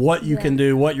grown in what you can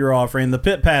do, what you're offering. The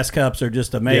Pit Pass cups are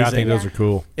just amazing. Yeah, I think those are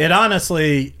cool. It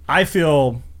honestly, I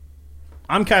feel,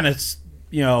 I'm kind of,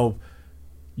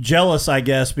 jealous, I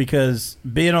guess, because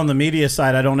being on the media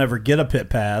side, I don't ever get a Pit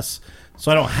Pass.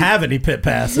 So I don't have any Pit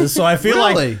Passes. So I feel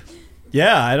like,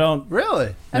 yeah, I don't.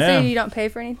 Really? So you don't pay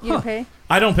for anything? You don't pay?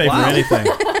 I don't pay for anything.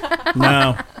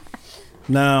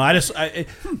 No,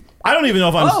 I don't even know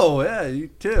if I'm. Oh yeah, you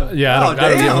too. Yeah, I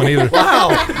don't get one either. Wow.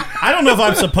 I don't know if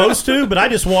I'm supposed to, but I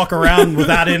just walk around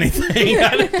without anything.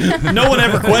 No one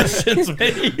ever questions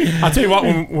me. I'll tell you what,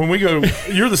 when we go,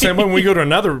 you're the same way. When we go to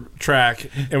another track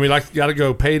and we got to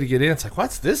go pay to get in, it's like,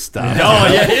 what's this stuff?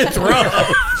 Oh yeah, it's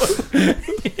rough.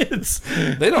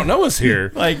 They don't know us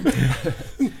here.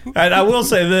 And I will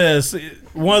say this: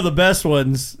 one of the best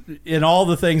ones in all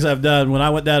the things I've done. When I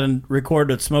went down and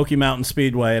recorded at Smoky Mountain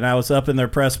Speedway, and I was up in their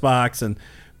press box, and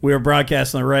we were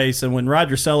broadcasting the race, and when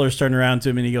Roger Sellers turned around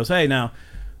to me and he goes, "Hey, now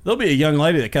there'll be a young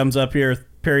lady that comes up here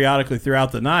periodically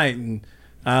throughout the night,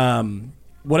 and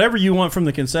whatever you want from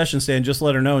the concession stand, just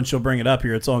let her know, and she'll bring it up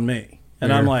here. It's on me."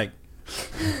 And I'm like,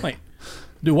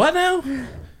 do what now?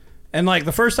 And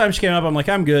the first time she came up, I'm like,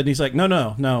 I'm good. And he's like,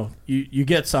 no, you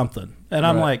get something. And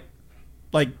I'm like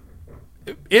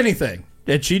anything.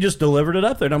 And she just delivered it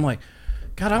up there. And I'm like,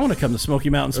 God, I want to come to Smoky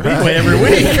Mountain Speedway every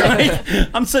week. Right?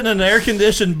 I'm sitting in an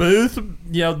air-conditioned booth,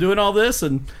 doing all this.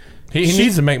 And he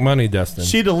needs to make money, Dustin.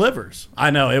 She delivers. I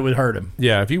know. It would hurt him.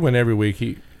 Yeah, if he went every week,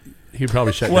 he'd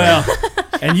probably shut down. Well,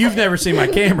 and you've never seen my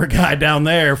camera guy down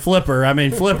there, Flipper. I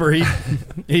mean, Flipper,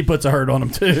 he puts a hurt on him,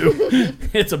 too.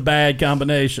 It's a bad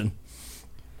combination.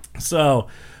 So,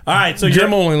 all right. So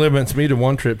Jim only limits me to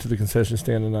one trip to the concession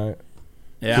stand tonight.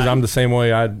 Because I'm the same way.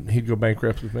 He'd go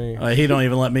bankrupt with me. He don't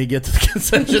even let me get to the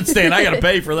concession stand. I got to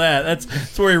pay for that.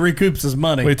 That's where he recoups his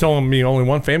money. We told him me only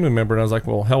one family member, and I was like,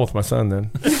 well, hell with my son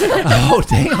then. Oh,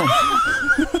 damn.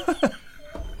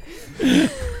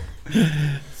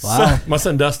 Wow. My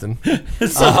son Dustin.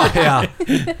 Yeah.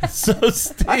 So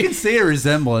Steve, I can see a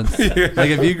resemblance. Like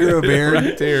if you grew a beard,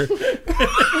 Right there.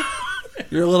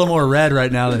 you're a little more red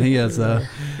right now than he is, though.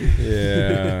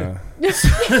 Yeah.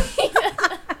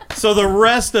 So the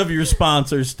rest of your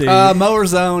sponsors, Steve. Mower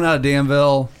Zone out of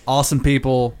Danville. Awesome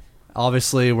people.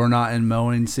 Obviously, we're not in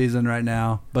mowing season right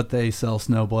now, but they sell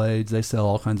snow blades. They sell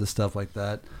all kinds of stuff like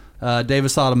that.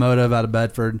 Davis Automotive out of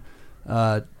Bedford.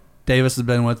 Davis has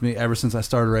been with me ever since I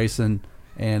started racing,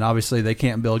 and obviously they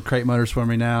can't build crate motors for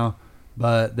me now,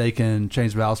 but they can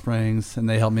change valve springs, and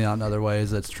they help me out in other ways.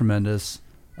 That's tremendous.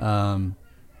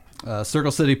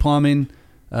 Circle City Plumbing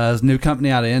is a new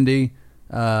company out of Indy.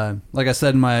 Like I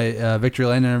said in my Victory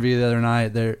Lane interview the other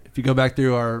night, if you go back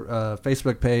through our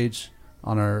Facebook page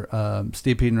on our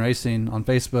Steve Peeden Racing on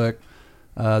Facebook,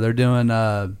 they're doing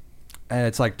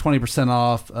it's like 20%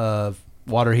 off of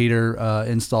water heater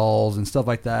installs and stuff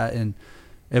like that. And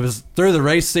it was through the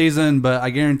race season, but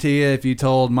I guarantee you, if you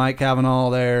told Mike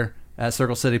Cavanaugh there at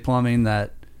Circle City Plumbing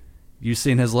that you've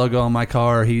seen his logo on my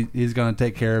car, he's going to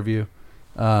take care of you.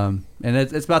 And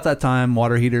it's about that time.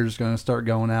 Water heater's going to start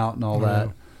going out and all that.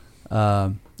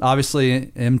 Obviously,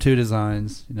 M2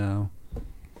 Designs,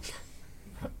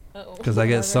 because I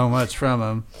get so much from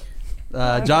him.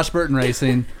 Josh Burton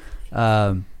Racing.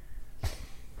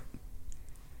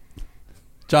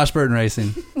 Josh Burton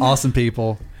Racing. Awesome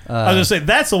people. I was going to say,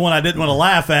 that's the one I didn't want to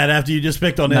laugh at after you just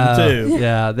picked on him, too.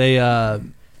 Yeah, they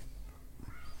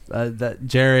that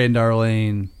Jerry and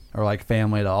Darlene are like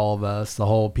family to all of us, the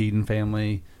whole Peeden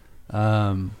family.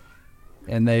 And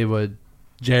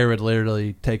Jerry would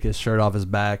literally take his shirt off his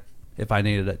back if I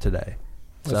needed it today.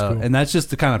 So, cool. And that's just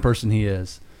the kind of person he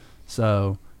is.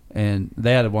 So, and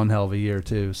they had one hell of a year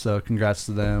too. So congrats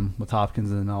to them with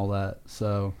Hopkins and all that.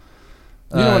 So,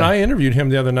 when I interviewed him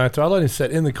the other night, so I let him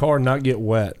sit in the car and not get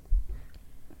wet.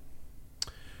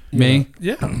 Me?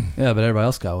 Yeah. Yeah, but everybody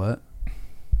else got wet.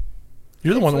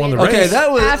 You're the one that won the race. Okay,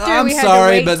 that was. After I'm we had to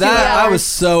sorry, wait but 2 that I hours. was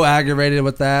so aggravated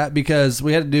with that because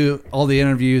we had to do all the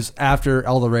interviews after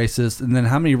all the races, and then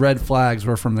how many red flags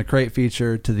were from the crate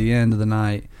feature to the end of the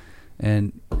night,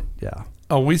 and yeah.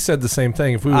 Oh, we said the same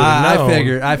thing. If we would have known,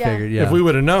 I figured, yeah. If we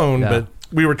would have known, but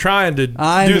we were trying to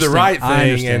do the right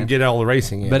thing and get all the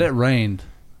racing in. But it rained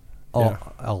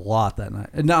a lot that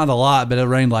night. Not a lot, but it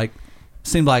rained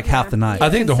seemed like half the night.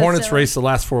 I think the Hornets raced the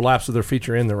last 4 laps of their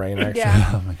feature in the rain, actually.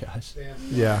 Yeah. Oh, my gosh.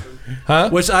 Yeah. Huh?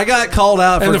 Which I got called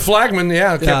out for. And the flagman,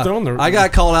 kept throwing the... I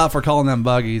got called out for calling them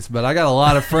buggies, but I got a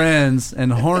lot of friends in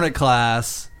Hornet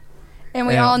class. And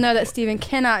we all know that Steven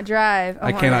cannot drive a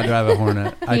I cannot drive a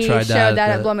Hornet. I He tried showed that at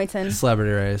at Bloomington.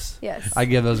 Celebrity race. Yes. I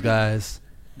give those guys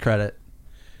credit,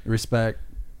 respect.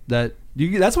 That's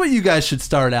what you guys should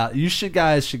start out.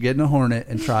 Guys should get in a Hornet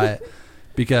and try it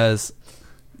because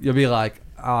you'll be like,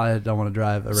 oh, I don't want to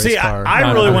drive a race car.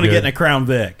 I really want to get in a Crown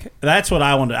Vic. That's what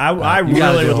I want to. I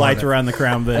really would like to run the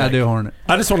Crown Vic. I do a Hornet.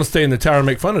 I just want to stay in the tower and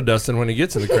make fun of Dustin when he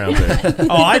gets in the Crown Vic.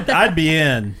 Oh, I'd be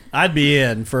in. I'd be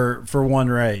in for one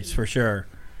race for sure.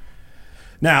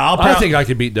 Now I think I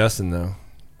could beat Dustin though.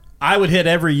 I would hit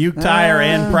every Uke tire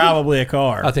and probably a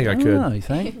car. I think I could. Oh, you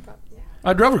think?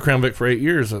 I drove a Crown Vic for 8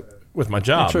 years with my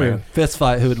job. True. Man. Fist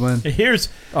fight, who would win?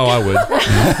 I would.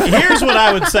 Here's what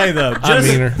I would say though. I'm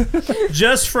meaner.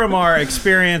 Just from our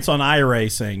experience on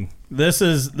iRacing, this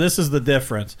is the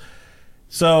difference.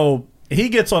 So he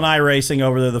gets on iRacing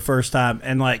over there the first time,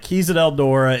 and he's at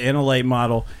Eldora in a late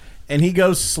model, and he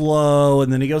goes slow,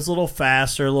 and then he goes a little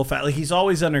faster, a little fast. He's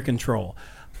always under control.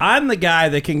 I'm the guy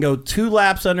that can go 2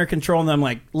 laps under control, and I'm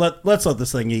like, let's let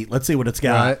this thing eat. Let's see what it's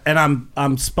got. Right. And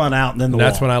I'm spun out, and then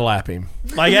that's when I lap him.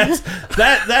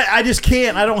 That I just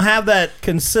can't. I don't have that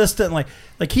consistent like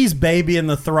he's babying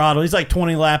the throttle. He's like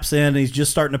 20 laps in, and he's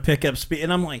just starting to pick up speed,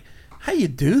 and I'm like, how you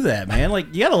do that, man?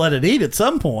 You got to let it eat at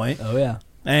some point. Oh yeah.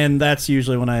 And that's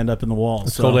usually when I end up in the wall.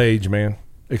 It's called age, man.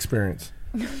 Experience.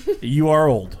 You are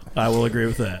old. I will agree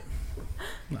with that.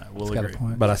 I will agree. Got a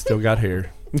point. But I still got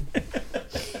hair.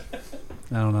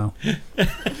 I don't know.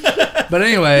 But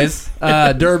anyways,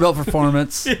 Durabuilt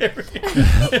Performance.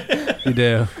 You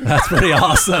do. That's pretty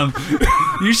awesome.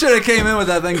 You should have came in with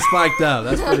that thing spiked up.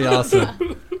 That's pretty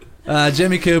awesome.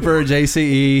 Jimmy Cooper,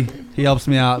 JCE. He helps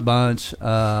me out a bunch.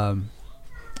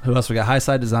 Who else we got? High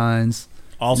Side Designs.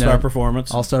 All-Star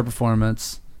Performance. All-Star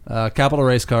Performance. Capital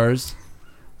Race Cars.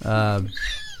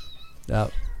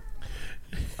 Yep.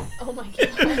 Oh my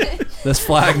god. This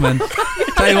flagman.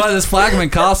 Tell you what, this flagman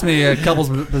cost me a couple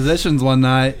positions one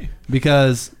night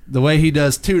because the way he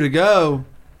does 2 to go,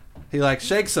 he like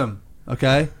shakes them.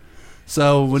 Okay,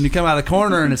 so when you come out of the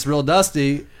corner and it's real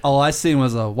dusty, all I seen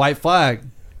was a white flag,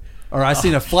 or I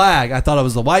seen a flag. I thought it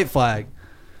was the white flag.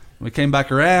 When we came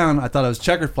back around, I thought it was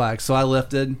checkered flag. So I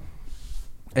lifted,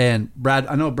 and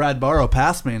I know Brad Barrow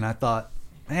passed me, and I thought,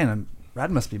 man, Brad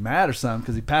must be mad or something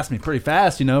because he passed me pretty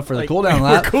fast, for the cool down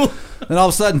lap. Cool. Then all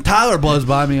of a sudden Tyler blows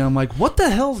by me. And I'm like, what the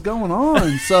hell's going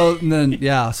on? So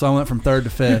I went from 3rd to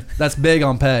 5th. That's big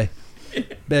on pay.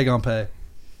 Big on pay.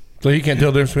 So you can't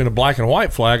tell the difference between a black and a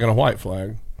white flag and a white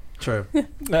flag. True.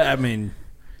 I mean,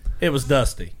 it was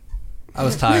dusty. I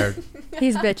was tired.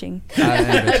 He's bitching.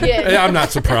 Again. I'm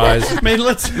not surprised. I mean,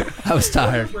 I was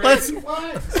tired. let's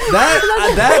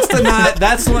That's the night.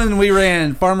 That's when we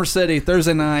ran Farmer City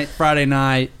Thursday night, Friday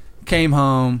night. Came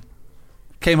home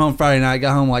Friday night.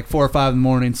 Got home like 4 or 5 in the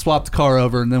morning. Swapped the car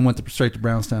over and then went straight to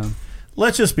Brownstown.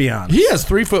 let's just be honest. He has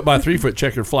 3 foot by 3 foot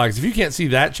checkered flags. If you can't see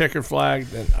that checkered flag,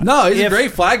 then No, he's a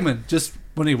great flagman. Just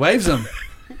when he waves them,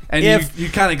 and you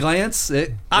kind of glance,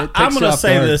 I'm going to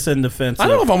say this in defense. I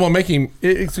don't know if I'm going to make him.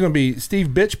 It's going to be Steve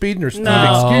Bitch Peeden or Steve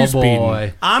No. Excuse Oh Peeden.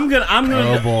 boy. I'm gonna.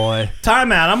 Oh boy.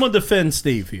 Time out. I'm going to defend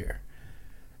Steve here.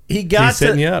 He's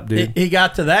setting you up, dude. He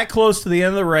got to that close to the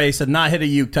end of the race and not hit a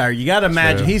uke tire. You got to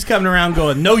imagine he's coming around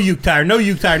going, no uke tire, no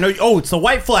uke tire, no. Oh, it's the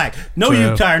white flag. No True.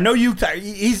 uke tire, no uke tire.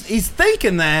 He's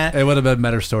thinking that. It would have been a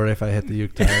better story if I hit the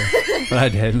uke tire, but I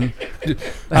didn't.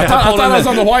 I thought I was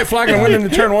on the white flag and I went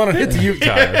into turn 1 and hit the uke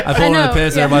tire. I pulled in the know,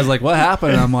 pits. yeah. Everybody's like, "What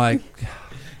happened?" And I'm like,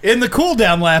 In the cool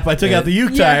down lap, I took out the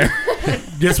uke tire.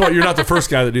 Guess what? You're not the first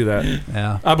guy to do that.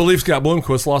 "Yeah, I believe Scott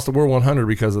Bloomquist lost the World 100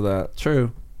 because of that.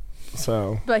 true."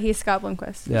 So But he's Scott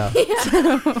Blomqvist. Yeah,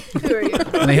 Who are you?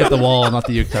 and he hit the wall, not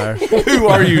the uke tire. who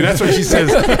are you? That's what she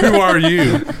says. Who are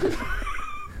you?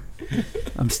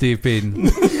 I'm Steve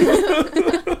Peeden.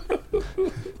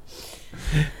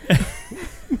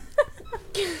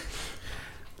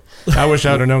 I wish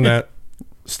I would have known that.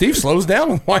 Steve slows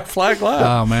down on white flag lap.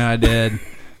 Oh man, I did.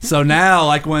 So now,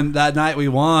 like when that night we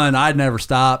won, I'd never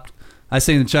stopped. I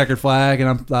seen the checkered flag, and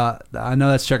I'm thought, I know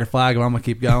that's checkered flag, but I'm gonna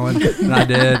keep going, and I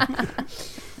did.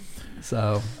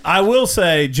 So I will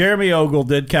say, Jeremy Ogle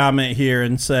did comment here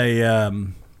and say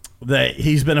that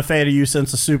he's been a fan of you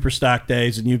since the Superstock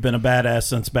days, and you've been a badass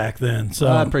since back then. So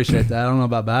I appreciate that. I don't know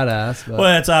about badass, but well,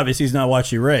 that's obvious. He's not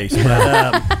watching you race.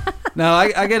 But, no,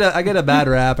 I get a bad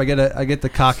rap. I get the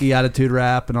cocky attitude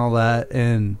rap and all that,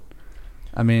 and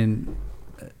I mean,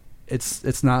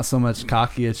 it's not so much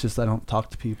cocky. It's just I don't talk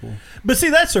to people. but see,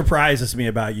 that surprises me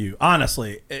about you,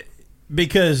 honestly,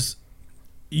 because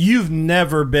you've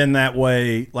never been that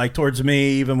way, like towards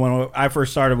me, even when I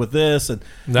first started with this. And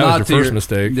That was your first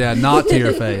mistake. Yeah, not to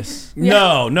your face.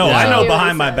 no, Yeah. I know Yeah.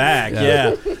 behind my back,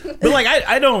 Yeah. yeah. But like,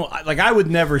 I don't like. I would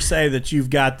never say that you've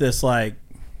got this like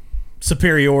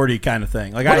superiority kind of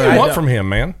thing. Like, What do I you want don't- from him,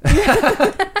 man?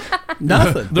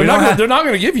 nothing. They're not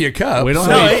going to give you a cup. We don't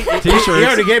No, have he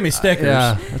already gave me stickers.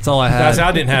 Yeah, that's all I had. Guys,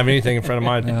 I didn't have anything in front of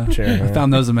my chair. I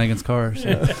found those in Megan's car.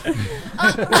 So.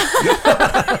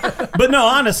 But no,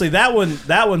 honestly, that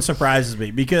one surprises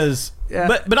me because. Yeah.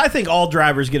 But I think all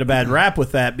drivers get a bad rap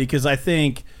with that because I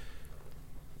think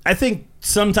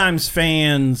sometimes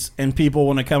fans and people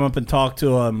want to come up and talk to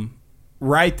them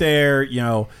right there,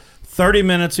 30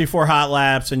 minutes before hot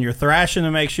laps, and you're thrashing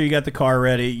to make sure you got the car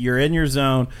ready. You're in your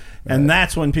zone, and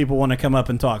that's when people want to come up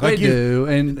and talk. They do,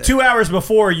 and 2 hours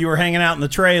before, you were hanging out in the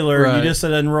trailer. Right. You just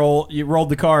said you rolled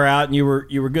the car out, and you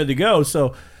were good to go.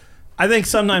 So, I think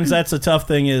sometimes that's a tough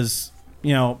thing. Is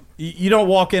you don't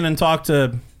walk in and talk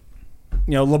to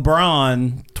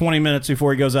LeBron 20 minutes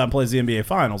before he goes out and plays the NBA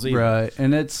Finals. Either. right,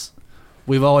 and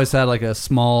we've always had like a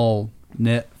small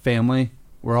knit family.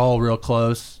 We're all real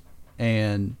close,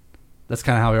 and that's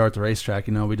kind of how we are at the racetrack.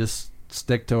 We just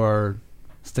stick to our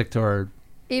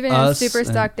Even us in super and-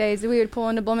 stock days, we would pull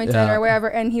into Bloomington Yeah. or wherever,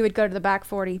 and he would go to the back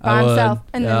 40 I by would, himself.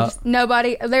 And yeah. then just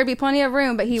nobody, there'd be plenty of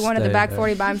room, but he wanted the Stay back there.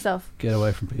 40 by himself. get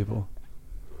away from people.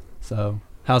 So,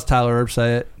 how's Tyler Erb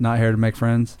say it? Not here to make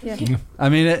friends. Yeah. I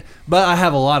mean, but I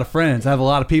have a lot of friends. I have a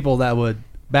lot of people that would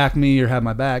back me or have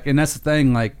my back, and that's the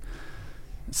thing. Like,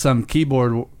 some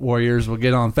keyboard warriors will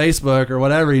get on Facebook or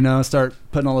whatever, start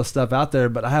putting all this stuff out there.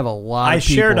 But I have a lot. I of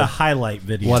people, shared a highlight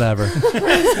video. whatever.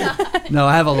 No,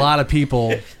 I have a lot of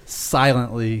people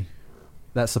silently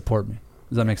that support me.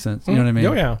 Does that make sense? You know what I mean?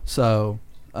 Oh, yeah. So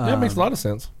That makes a lot of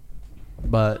sense.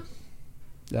 But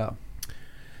yeah,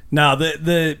 Now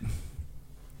the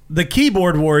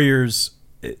keyboard warriors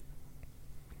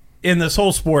in this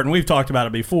whole sport, and we've talked about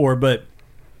it before, but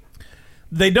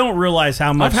they don't realize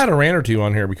how much. I've had a rant or two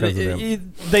on here because of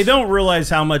them. They don't realize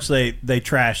how much they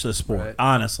trash the sport. Right.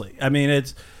 Honestly, I mean,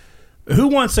 it's who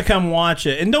wants to come watch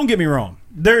it. And don't get me wrong,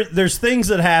 there's things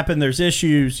that happen. There's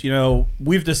issues.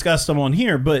 We've discussed them on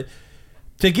here, but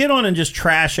to get on and just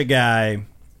trash a guy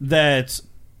that's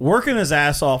working his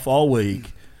ass off all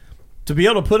week, to be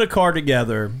able to put a car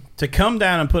together, to come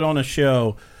down and put on a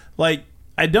show, like,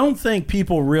 I don't think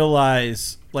people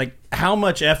realize like how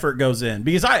much effort goes in.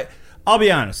 Because I'll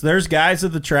be honest, there's guys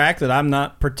at the track that I'm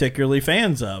not particularly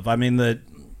fans of. I mean, the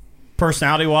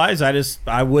personality wise,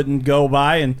 I wouldn't go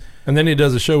by and then he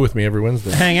does a show with me every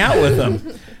Wednesday. Hang out with them.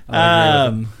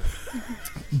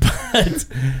 But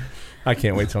I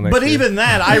can't wait till next But year. even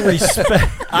that,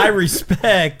 I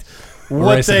respect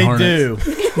what Racing they Hornets.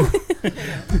 do.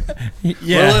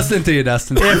 We're listening to you,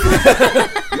 Dustin.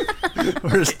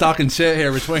 We're just talking shit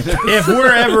here between us. If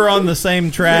we're ever on the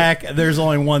same track, there's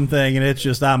only one thing, and it's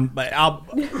just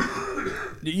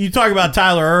you talk about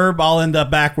Tyler Erb, I'll end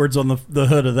up backwards on the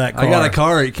hood of that car. I got a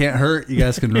car. It can't hurt. You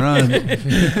guys can run.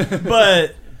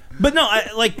 but no,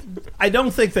 I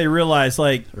don't think they realize,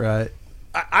 like, Right.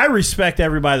 I respect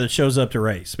everybody that shows up to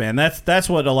race, man. That's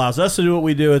what allows us to do what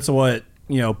we do. It's what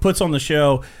puts on the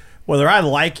show. Whether I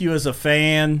like you as a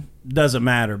fan doesn't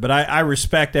matter, but I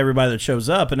respect everybody that shows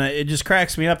up, and it just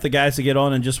cracks me up the guys that get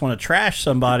on and just want to trash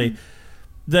somebody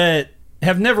that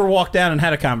have never walked down and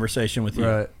had a conversation with you,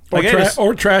 Right? Like,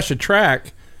 Or trash a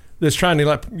track that's trying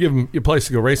to give them a place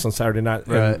to go race on Saturday night.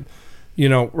 Right.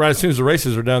 And, right as soon as the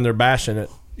races are done, they're bashing it.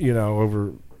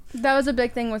 Over. That was a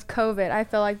big thing with COVID. I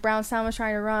feel like Brownstown was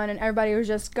trying to run, and everybody was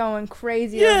just going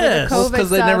crazy Yes. over the COVID Because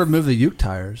they stuff. never move the Uke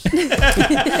tires.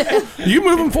 You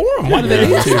move them for them. Why do they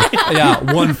need to?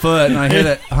 Yeah, 1 foot, and I hit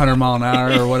it 100 mile an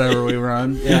hour or whatever we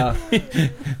run. Yeah.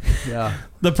 Yeah.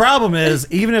 The problem is,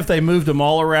 even if they moved him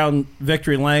all around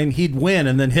Victory Lane, he'd win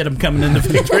and then hit him coming into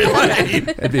Victory Lane.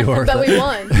 It'd be worth But it. we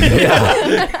won.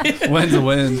 Yeah. Win's a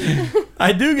win.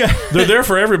 I do got. They're there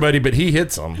for everybody, but he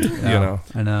hits them.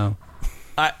 I know.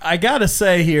 I gotta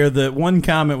say here that one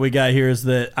comment we got here is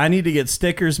that I need to get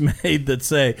stickers made that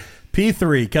say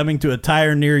P3 coming to a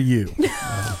tire near you.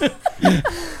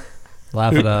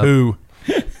 Laugh it up. Who?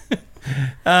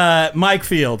 Mike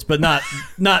Fields, but not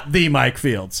the Mike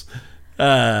Fields.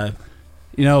 You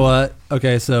know what?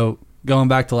 Okay, so going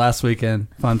back to last weekend,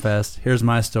 Fun Fest, here's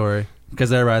my story.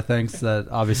 Because everybody thinks that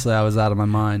obviously I was out of my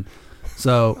mind.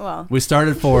 So we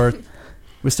started fourth.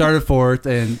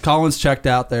 And Collins checked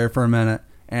out there for a minute,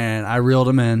 and I reeled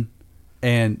him in.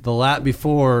 And the lap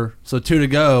before, so 2 to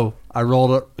go, I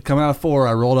rolled up, coming out of 4,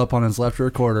 I rolled up on his left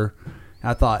rear quarter.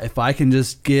 I thought if I can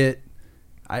just get,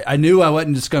 I knew I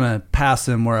wasn't just going to pass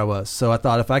him where I was. So I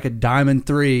thought if I could diamond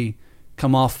 3,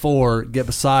 come off 4, get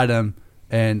beside him,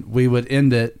 and we would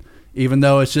end it. Even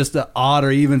though it's just an odd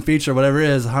or even feature, whatever it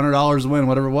is, $100 a win,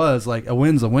 whatever it was, like a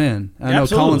win's a win. And I know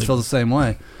Collins feels the same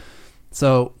way.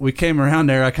 So we came around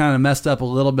there. I kind of messed up a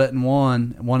little bit in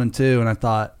 1 and 2, and I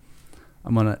thought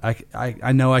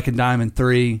I know I can diamond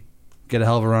 3, get a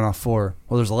hell of a run off 4.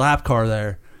 Well, there's a lap car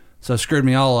there, so it screwed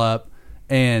me all up.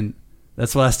 And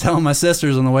that's what I was telling my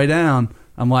sisters on the way down.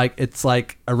 I'm like, it's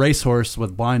like a racehorse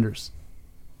with blinders.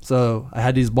 So I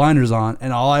had these blinders on,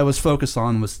 and all I was focused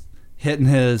on was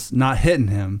not hitting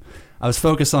him. I was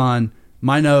focused on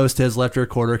my nose to his left rear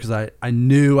quarter because I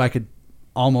knew I could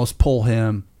almost pull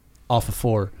him off of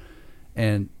 4.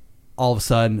 And all of a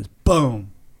sudden,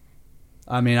 boom.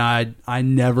 I mean, I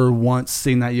never once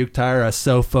seen that Uke tire. I was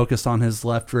so focused on his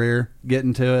left rear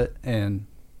getting to it. And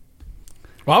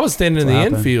I was standing in the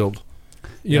happened. infield,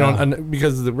 and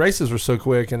because the races were so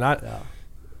quick, and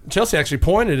Chelsea actually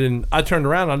pointed, and I turned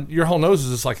around, and your whole nose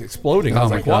is just like exploding. I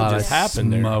was like, what just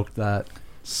happened there?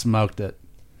 Smoked it.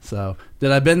 So,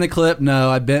 did I bend the clip? No,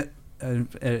 I bent.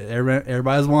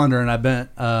 Everybody's wondering. I bent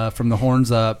from the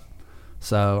horns up.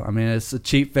 So, I mean, it's a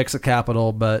cheap fix of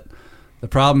capital, but the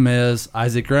problem is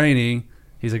Isaac Rainey,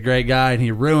 he's a great guy, and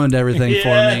he ruined everything for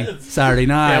me Saturday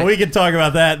night. Yeah, we can talk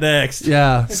about that next.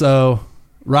 Yeah, so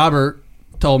Robert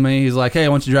told me, he's like, hey,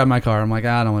 why don't you drive my car? I'm like,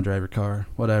 I don't want to drive your car.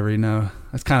 Whatever, I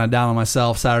was kind of down on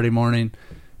myself Saturday morning,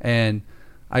 and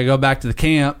I go back to the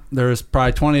camp. There was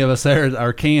probably 20 of us there at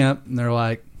our camp, and they're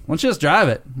like, why don't you just drive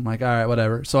it? I'm like, all right,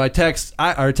 whatever. So I text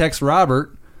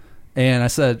Robert, and I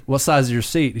said, what size is your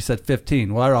seat? He said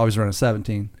 15. Well, I always run a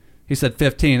 17. He said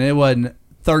 15. It wasn't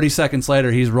 30 seconds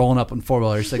later, he's rolling up in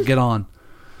 4-wheeler. He said, get on.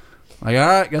 I'm like, all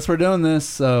right, guess we're doing this.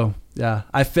 So, yeah,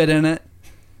 I fit in it.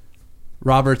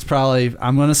 Robert's probably,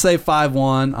 I'm going to say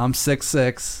 5'1". I'm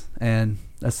 6'6", and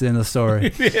that's the end of the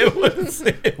story.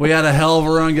 We had a hell of a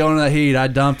run going to the heat. I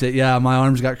dumped it. Yeah, my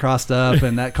arms got crossed up,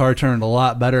 and that car turned a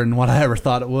lot better than what I ever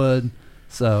thought it would.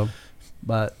 So,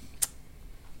 But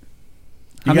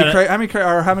You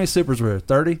how many supers were there?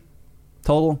 30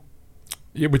 total?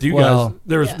 Yeah, with you Well, guys,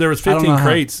 there was yeah. there was I don't 15 know how-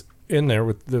 crates in there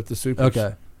with the supers.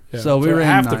 Okay. Yeah. So we ran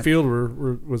half the nine. field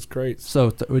was crates.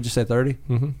 So would you say 30?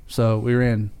 Mm-hmm. So we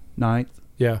ran 9th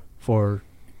Yeah. for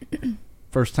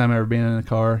first time ever being in a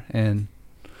car and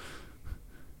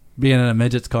being in a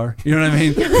midget's car. You know what I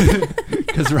mean?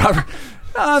 Because Robert,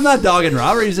 I'm not dogging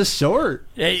Robert. He's just short.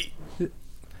 He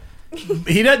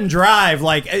doesn't drive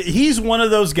like he's one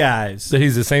of those guys. So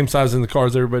he's the same size in the car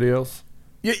as everybody else.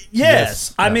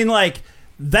 Yes. I Yeah. mean, like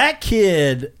that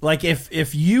kid. Like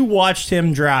if you watched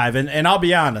him drive, and I'll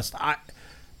be honest,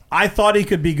 I thought he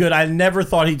could be good. I never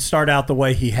thought he'd start out the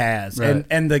way he has, Right.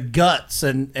 and the guts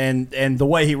and the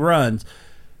way he runs.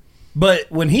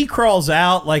 But when he crawls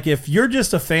out, like if you're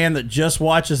just a fan that just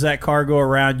watches that car go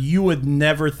around, you would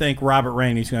never think Robert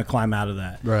Rainey's going to climb out of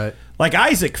that. Right. Like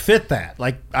Isaac fit that.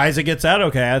 Like Isaac gets out,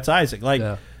 okay, that's Isaac. Like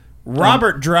Yeah.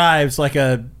 Robert drives like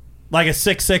a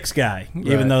 6'6" guy,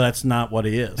 even Right. though that's not what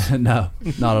he is. No,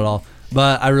 not at all.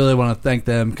 But I really want to thank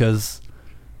them because,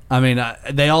 I mean,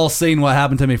 they all seen what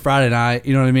happened to me Friday night.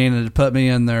 You know what I mean? And it put me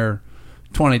in their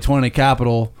 2020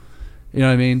 capital. You know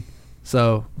what I mean?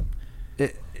 So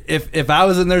if I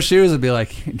was in their shoes, I'd be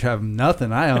like, you drive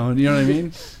nothing I own. You know what I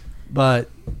mean? But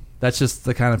that's just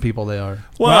the kind of people they are.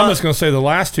 Well, I'm just going to say the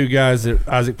last two guys that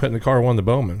Isaac put in the car won the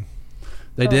Bowman.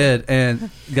 They did, and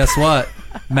guess what,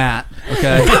 Matt?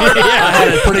 Okay, I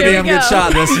had a pretty Here we damn good go.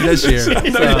 shot this year.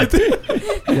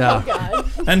 So, yeah,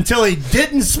 God. Until he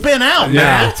didn't spin out,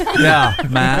 yeah, Matt. yeah,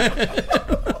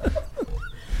 Matt.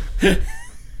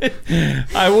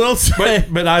 I will say,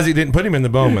 But Isaac didn't put him in the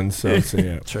Bowman, so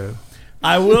yeah. True.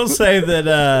 I will say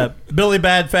that Billy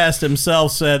Badfast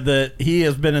himself said that he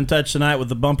has been in touch tonight with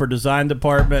the bumper design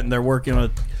department, and they're working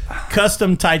on a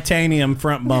custom titanium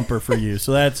front bumper for you.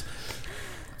 So it's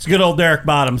good old Derek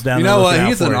Bottoms down You there. know looking what? out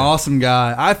He's for an you. awesome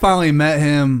guy. I finally met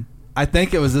him. I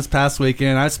think it was this past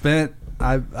weekend.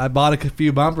 I bought a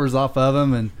few bumpers off of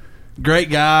him, and great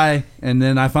guy. And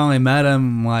then I finally met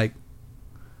him. I'm like,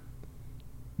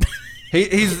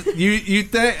 he's you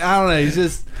think I don't know. He's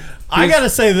just. I gotta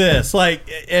say this, like,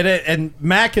 and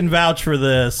Matt can vouch for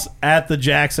this at the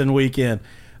Jackson weekend.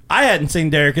 I hadn't seen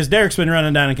Derek because Derek's been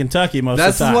running down in Kentucky most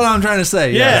That's of the time. what I'm trying to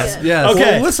say. Yes. Yes.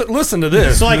 Okay. Well, listen to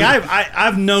this. So like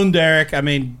I've known Derek. I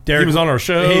mean, Derek He was on our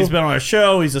show. He's been on our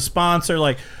show. He's a sponsor.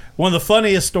 Like one of the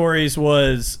funniest stories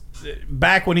was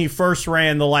back when he first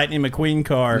ran the Lightning McQueen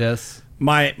car. Yes.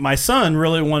 My son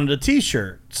really wanted a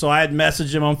T-shirt, so I had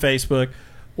messaged him on Facebook.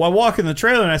 Well, I walk in the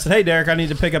trailer and I said, "Hey, Derek, I need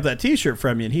to pick up that T-shirt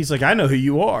from you." And he's like, "I know who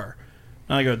you are."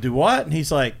 And I go, "Do what?" And he's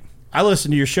like, "I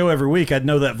listen to your show every week. I'd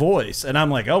know that voice." And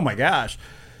I'm like, "Oh my gosh!"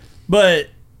 But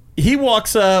he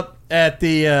walks up at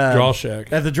the Draw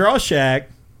Shack. At the Draw Shack,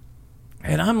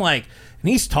 and I'm like, and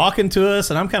he's talking to us,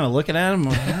 and I'm kind of looking at him,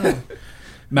 I'm like,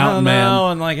 Mountain I don't Man. know.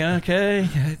 And like, okay,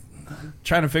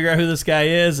 trying to figure out who this guy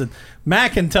is, and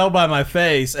Matt can tell by my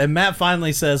face, and Matt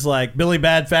finally says like Billy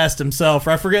Badfast himself,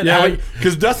 or I forget how. Yeah,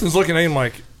 because Dustin's looking at him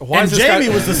like, why And is this Jamie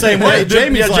guy? was the same way.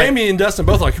 Jamie's like- Jamie and Dustin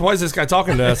both like, why is this guy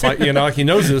talking to us? Like, like he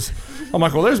knows this. I'm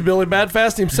like, well, there's Billy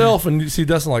Badfast himself, and you see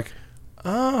Dustin like,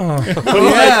 oh,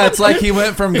 Yeah, it's like he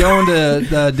went from going to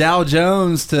the Dow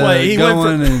Jones to Well, he went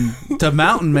going to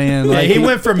Mountain Man. Yeah, Like, he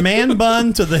went from man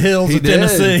bun to the hills He of did.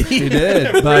 Tennessee. He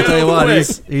did. But I tell you what, Real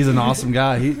he's an awesome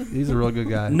guy. He's a real good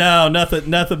guy. No, nothing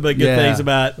but good Yeah. things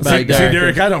about see, Derek.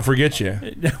 Derek, I don't forget you.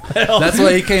 Well, That's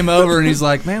why he came over and he's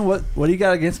like, "Man, what do you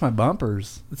got against my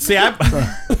bumpers?" see,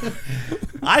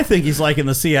 I think he's like in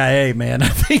the CIA, man. I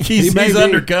think he's may be.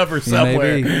 undercover He may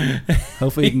somewhere. be.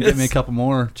 Hopefully, he can get me a couple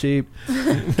more cheap,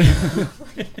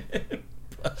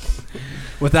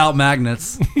 without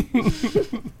magnets.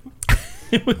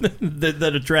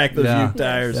 that attract those Yeah. Uke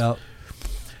tires. Yep.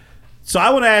 So I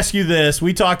want to ask you this.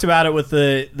 We talked about it with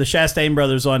the Chastain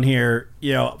brothers on here.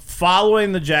 You know,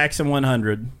 following the Jackson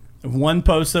 100, one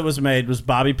post that was made was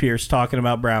Bobby Pierce talking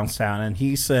about Brownstown, and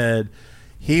he said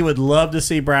he would love to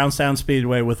see Brownstown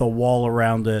Speedway with a wall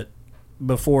around it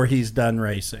before he's done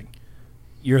racing.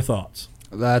 Your thoughts?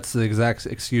 That's the exact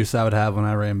excuse I would have when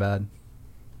I ran bad.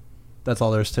 That's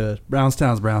all there is to it.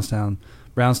 Brownstown's Brownstown.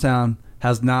 Brownstown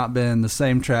has not been the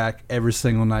same track every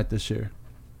single night this year.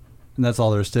 And that's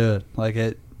all there is to it. Like,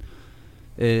 it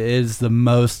is the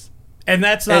most... And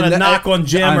that's not and a knock on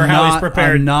Jim I'm or how he's not-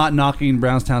 prepared. I'm not knocking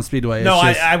Brownstown Speedway. No,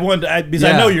 It's just- I wanted because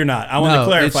I Yeah. know you're not. I want to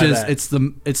clarify it's just, that.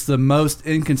 It's the most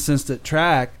inconsistent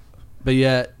track, but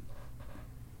yet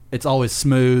it's always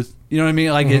smooth. You know what I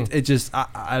mean? Like it just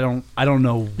I don't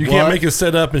know. You can't make a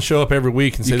setup and show up every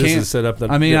week and say this is a setup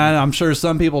that. I'm sure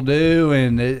some people do,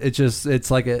 and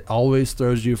it's like it always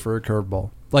throws you for a curveball.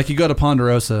 like you go to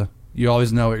Ponderosa, you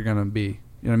always know what you're going to be. You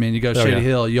know what I mean? You go to Shady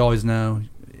Hill, you always know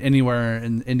anywhere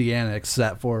in Indiana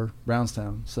except for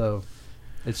Brownstown. So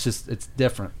it's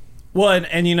different. Well,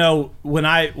 and you know, when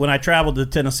I traveled to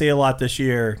Tennessee a lot this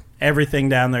year, everything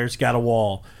down there's got a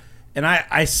wall. And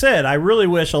I said, I really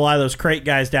wish a lot of those crate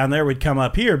guys down there would come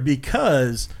up here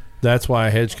because... That's why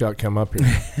Hedgecock come up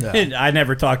here. Yeah. I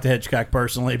never talked to Hedgecock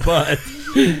personally, but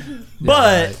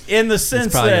right. In the sense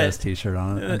He's probably that... got his T-shirt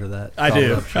on it under that. I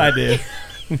do.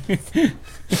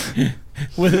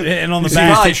 And on the You see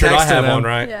back... his T-shirt, I have him. one,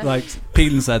 right? Yeah. Like,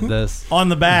 Peeden said this. On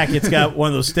the back, it's got one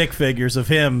of those stick figures of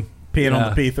him peeing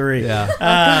on the P3. Yeah.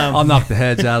 I'll knock the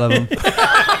hedge out of him.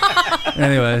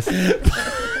 Anyways.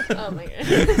 Oh my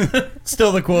god.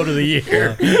 Still the quote of the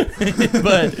year.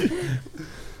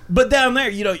 but down there,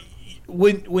 you know,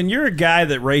 when you're a guy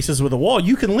that races with a wall,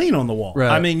 you can lean on the wall. Right.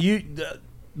 I mean,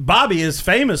 Bobby is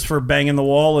famous for banging the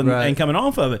wall and coming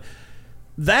off of it.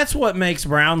 That's what makes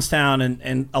Brownstown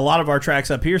and a lot of our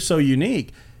tracks up here so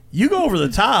unique. You go over the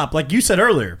top, like you said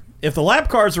earlier. If the lap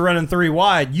cars are running 3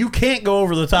 wide, you can't go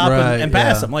over the top and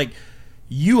pass them. Like,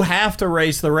 you have to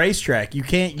race the racetrack. You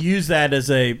can't use that as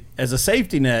a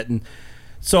safety net. And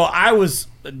so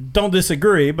don't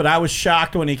disagree, but I was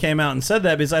shocked when he came out and said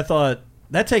that because I thought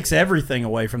that takes everything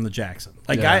away from the Jackson.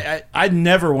 Like, I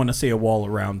never want to see a wall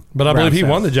around. But I believe he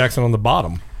won the Jackson on the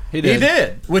bottom. He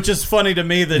did, which is funny to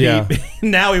me that he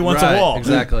now he wants a wall.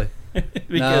 Exactly.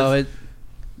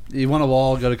 You want a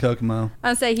wall, go to Kokomo.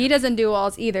 I'd say he doesn't do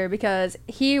walls either because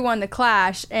he won the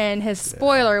Clash and his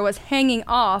spoiler was hanging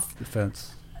off the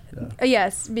fence.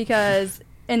 Yes, because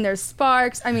and there's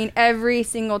sparks. I mean, every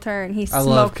single turn he smoked I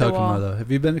love the Kokomo wall. though.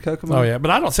 Have you been to Kokomo? Oh yeah,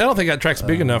 but I don't think that track's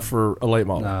big enough for a late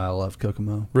model. No, I love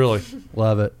Kokomo. Really,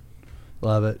 love it,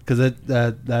 because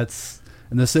that's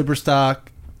in the super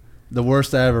stock. The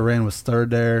worst I ever ran was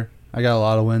third there. I got a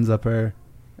lot of wins up there,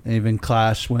 and even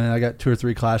Clash win. I got 2 or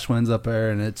 3 Clash wins up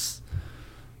there, and it's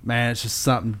just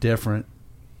something different.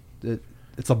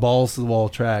 It's a balls to the wall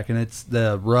track, and it's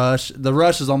the rush. The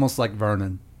rush is almost like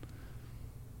Vernon.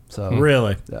 So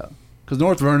really, yeah, because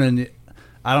North Vernon,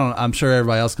 I'm sure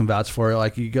everybody else can vouch for it.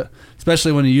 Like you go,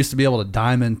 especially when you used to be able to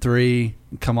diamond 3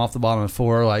 and come off the bottom of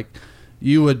 4. Like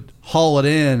you would haul it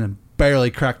in and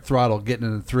barely crack the throttle, getting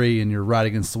into 3, and you're right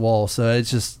against the wall. So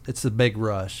it's a big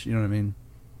rush. You know what I mean?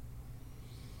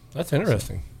 That's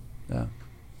interesting. So, yeah.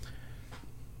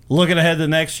 Looking ahead to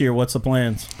next year, what's the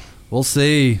plans? We'll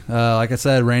see. Like I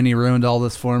said, Rainey ruined all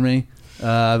this for me.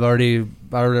 I've already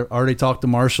talked to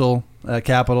Marshall at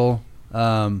Capital.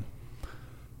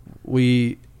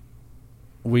 We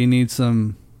need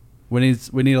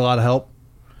a lot of help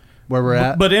where we're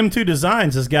at. But M2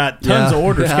 Designs has got tons of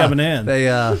orders coming in. They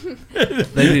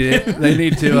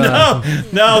need to.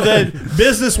 No, the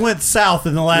business went south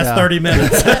in the last 30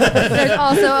 minutes. There's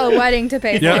also a wedding to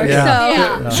pay for.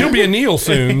 Yeah. She'll be a Neil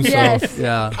soon. So. Yes.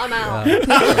 Yeah. I'm out.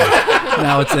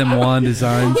 Now it's M1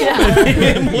 Designs. Yeah.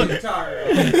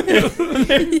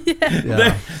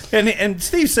 And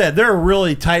Steve said they're a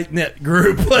really tight knit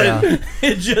group, but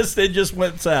it just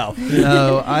went south.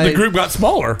 No, the group got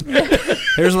smaller.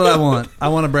 Here's what I want. I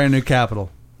want a brand new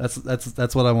Capital.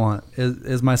 That's what I want.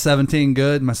 Is my 17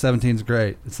 good? My 17's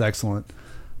great. It's excellent.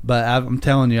 But I'm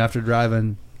telling you, after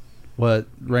driving what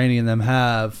Rainey and them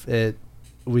have,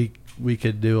 we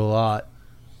could do a lot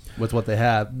with what they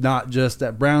have. Not just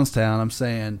at Brownstown. I'm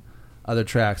saying other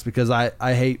tracks because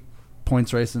I hate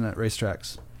points racing at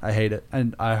racetracks. I hate it,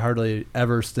 and I hardly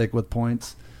ever stick with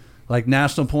points. Like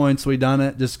national points, we done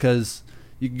it just because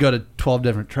you can go to 12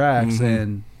 different tracks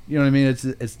and. You know what I mean?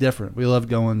 It's different. We love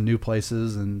going new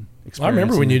places and experiencing. I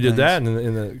remember when you did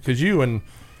things. that because you and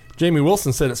Jamie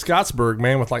Wilson said at Scottsburg,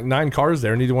 man, with like 9 cars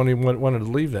there, and neither one even wanted to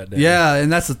leave that day. Yeah, and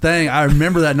that's the thing. I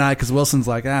remember that night because Wilson's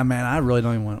like, man, I really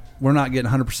don't even want. We're not getting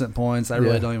 100% points. I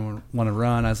really don't even want to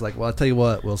run. I was like, well, I'll tell you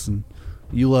what, Wilson,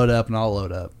 you load up and I'll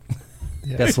load up.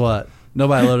 Guess what?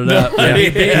 Nobody loaded up. He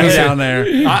beat me down there.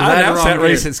 I announced that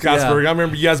race at Scottsburg. I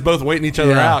remember you guys both waiting each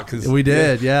other out. Cause, we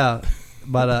did,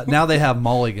 But now they have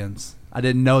mulligans. I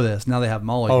didn't know this. Now they have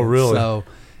mulligans. Oh, really? So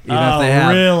even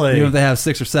if they have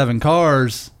 6 or 7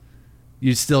 cars,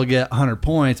 you still get 100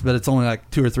 points, but it's only like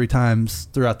 2 or 3 times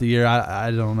throughout the year. I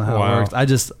don't know how it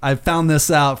works. I found this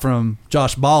out from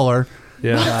Josh Baller.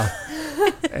 Yeah.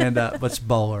 And what's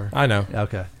Baller? I know.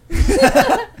 Okay.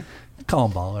 Call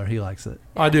him Baller. He likes it.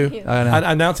 I do. I know.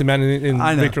 I announced him out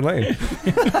in Victor Lane.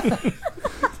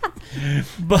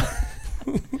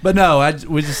 But no,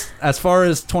 we just as far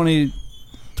as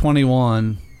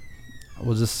 2021,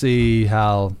 we'll just see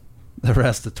how the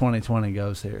rest of 2020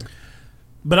 goes here.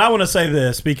 But I want to say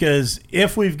this because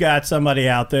if we've got somebody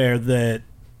out there that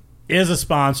is a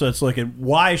sponsor that's looking,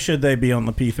 why should they be on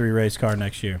the P3 race car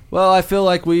next year? Well, I feel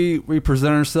like we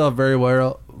present ourselves very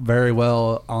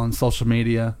well on social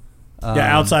media.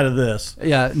 Outside of this.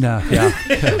 Yeah, no, yeah.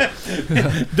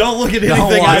 Don't look at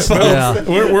anything I post. Yeah.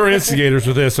 We're instigators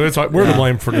with this, so it's like we're to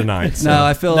blame for tonight. So. No,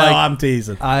 I feel like I'm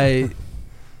teasing. I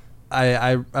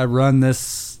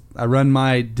run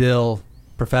my deal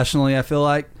professionally. I feel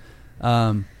like,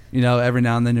 every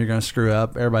now and then you're going to screw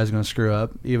up. Everybody's going to screw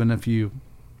up, even if you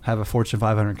have a Fortune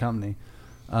 500 company.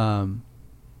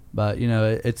 But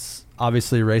it's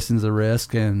obviously racing's a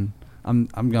risk, and I'm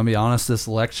going to be honest. This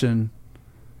election,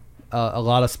 a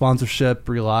lot of sponsorship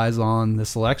relies on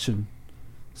this election,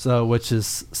 so which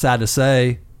is sad to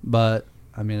say, but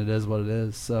I mean it is what it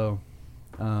is. So,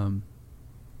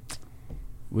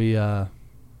 we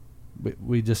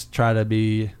just try to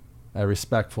be a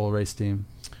respectful race team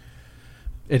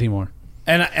anymore.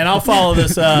 And I'll follow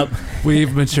this up.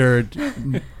 We've matured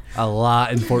a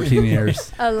lot in 14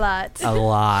 years. A lot. A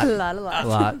lot. A lot. A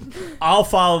lot. I'll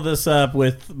follow this up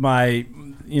with my,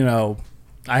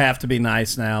 I have to be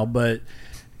nice now, but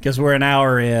because we're an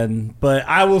hour in. But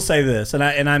I will say this, and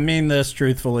I mean this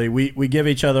truthfully. We give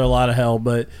each other a lot of hell,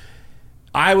 but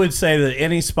I would say that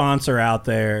any sponsor out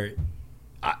there,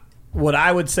 what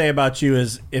I would say about you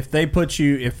is if they put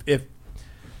you, if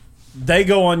they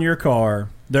go on your car,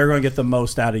 they're going to get the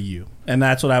most out of you. And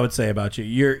that's what I would say about you.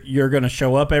 You're going to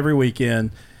show up every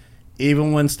weekend,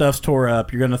 even when stuff's tore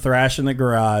up. You're going to thrash in the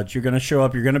garage. You're going to show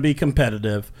up. You're going to be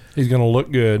competitive. He's going to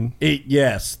look good.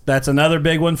 Yes, that's another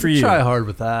big one for you. Try hard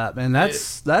with that, man.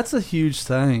 That's a huge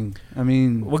thing. I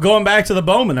mean, well, going back to the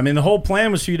Bowman, I mean, the whole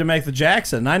plan was for you to make the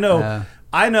Jackson. I know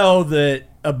that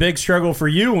a big struggle for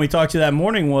you when we talked to you that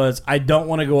morning was I don't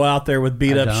want to go out there with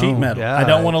beat up sheet metal. Yeah, I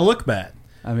don't want to look bad.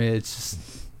 I mean, it's just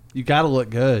you got to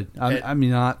look good. I mean,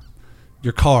 not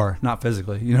your car, not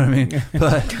physically. You know what I mean?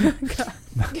 But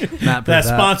that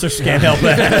sponsors can't help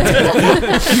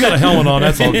that. You got a helmet on,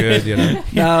 that's all good.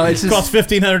 No, it costs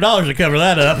 $1,500 to cover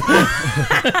that up.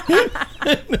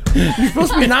 You're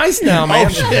supposed to be nice now, man. Oh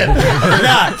shit! I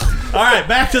forgot. All right,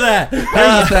 back to that.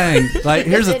 Here's the thing.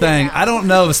 Here's the thing. I don't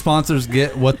know if sponsors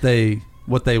get what they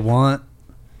want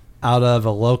out of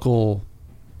a local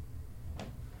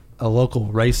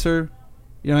racer.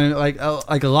 You know, like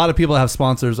a lot of people have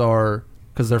sponsors are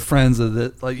because they're friends of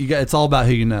the it's all about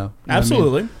who you know.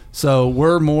 Absolutely. I mean? So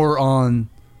we're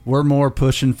more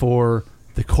pushing for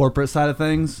the corporate side of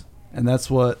things, and that's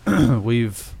what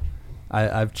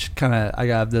I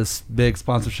got this big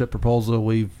sponsorship proposal.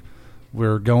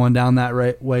 We're going down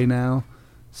that way now.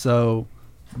 So,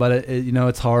 but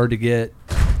it's hard to get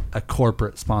a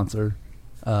corporate sponsor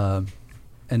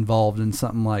involved in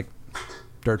something like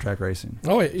dirt track racing.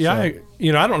 Oh yeah,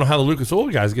 so, I don't know how the Lucas Oil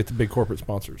guys get the big corporate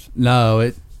sponsors.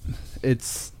 No,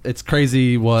 it's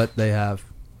crazy what they have.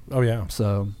 Oh yeah.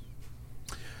 So,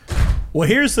 well,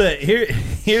 here's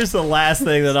the last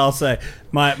thing that I'll say.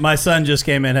 My son just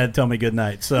came in, had to tell me good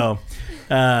night. So,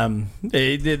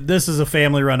 this is a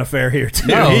family run affair here too.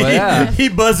 No, he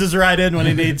buzzes right in when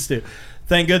he needs to.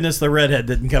 Thank goodness the redhead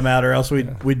didn't come out, or else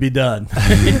we'd be done.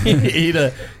 he'd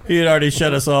already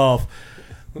shut us off.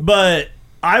 But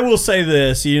I will say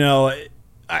this,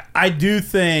 I do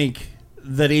think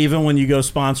that even when you go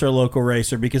sponsor a local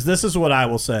racer, because this is what I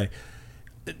will say.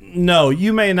 No,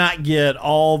 you may not get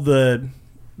all the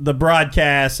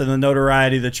broadcasts and the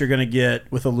notoriety that you're going to get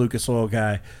with a Lucas Oil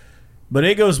guy, but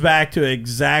it goes back to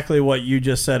exactly what you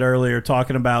just said earlier,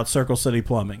 talking about Circle City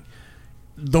Plumbing.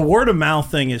 The word of mouth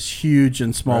thing is huge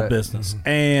in small business,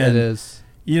 and it is.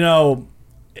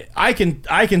 I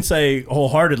can say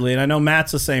wholeheartedly, and I know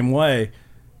Matt's the same way.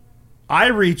 I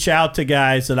reach out to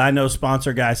guys that I know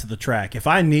sponsor guys at the track. If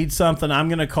I need something, I'm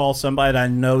going to call somebody that I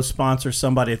know sponsors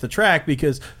somebody at the track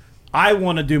because I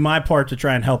want to do my part to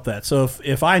try and help that. So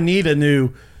if I need a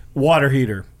new water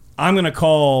heater, I'm going to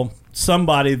call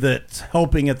somebody that's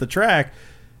helping at the track,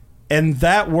 and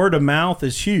that word of mouth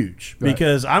is huge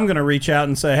because I'm going to reach out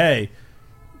and say, hey,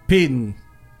 Peeden,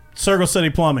 Circle City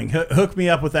Plumbing, hook me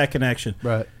up with that connection.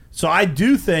 Right. So I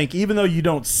do think, even though you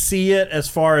don't see it as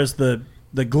far as the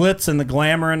glitz and the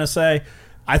glamour in a say,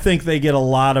 I think they get a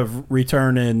lot of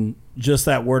return in just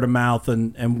that word of mouth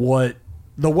and what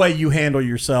the way you handle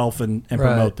yourself and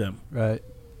promote them. Right.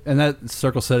 And that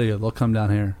Circle City, they'll come down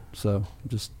here. So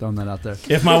just throwing that out there.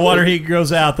 If my water heat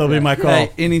goes out, they'll be my call.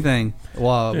 Hey, anything.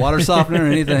 Water softener,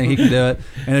 anything, he can do it.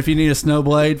 And if you need a snow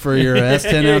blade for your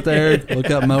S10 out there, look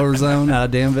up Mower Zone out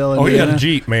of Danville, Indiana. Oh, he got a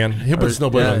Jeep, man. He'll put snow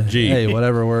blade on the Jeep. Hey,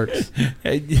 whatever works.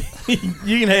 Hey,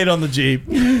 you can hate on the Jeep.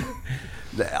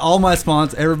 All my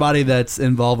sponsors, everybody that's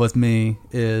involved with me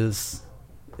is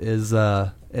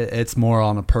it's more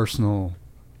on a personal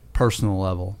personal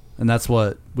level, and that's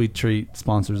what we treat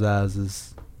sponsors as,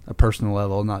 is a personal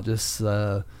level, not just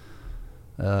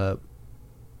like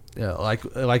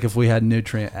if we had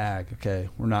Nutrient Ag. Okay,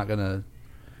 we're not gonna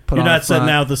put. You're on not sitting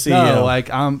out with the CEO. No,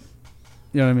 like I'm.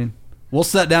 You know what I mean? We'll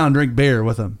sit down and drink beer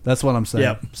with them. That's what I'm saying.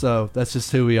 Yep. So that's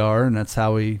just who we are, and that's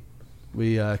how we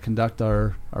conduct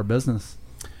our business.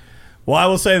 Well, I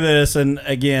will say this, and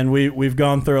again, we've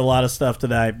gone through a lot of stuff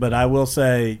tonight, but I will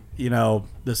say,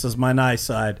 this is my nice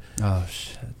side. Oh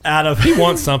shit! He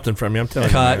wants something from you. I'm telling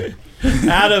you.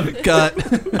 Cut.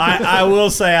 I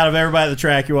will say, out of everybody at the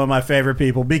track, you're one of my favorite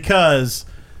people, because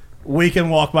we can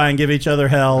walk by and give each other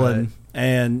hell, right.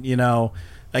 and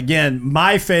again,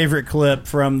 my favorite clip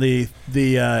from the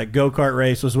go-kart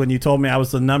race was when you told me I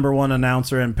was the #1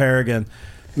 announcer in Peeden.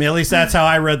 I mean, at least that's how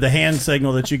I read the hand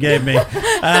signal that you gave me.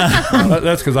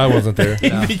 That's because I wasn't there.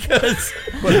 Yeah. Because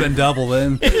would have been double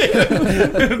then.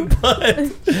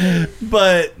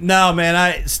 but no,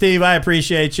 man, Steve, I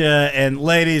appreciate you, and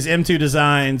ladies, M2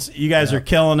 Designs, you guys are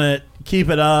killing it. Keep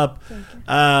it up.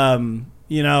 Like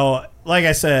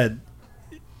I said,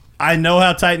 I know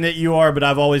how tight-knit you are, but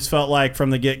I've always felt like from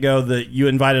the get-go that you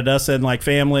invited us in like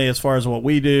family as far as what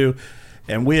we do,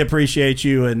 and we appreciate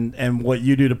you and what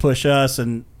you do to push us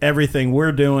and everything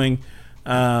we're doing.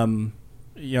 We're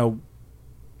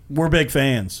big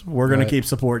fans. We're going to keep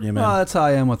supporting you, man. Well, that's how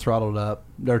I am with Throttled Up,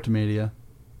 Dirt to Media.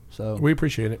 So we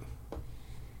appreciate it.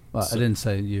 Well, I didn't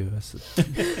say you. I said,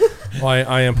 well,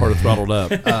 I am part of Throttled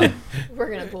Up. We're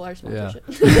going to pull our sponsorship.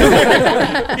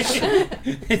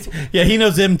 Yeah, he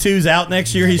knows M2's out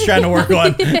next year. He's trying to work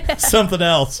on something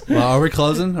else. Well, are we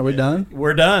closing? Are we done?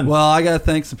 We're done. Well, I got to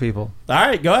thank some people. All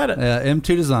right, go at it. M2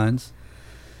 Designs.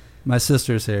 My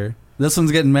sister's here. This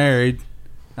one's getting married.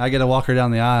 I get to walk her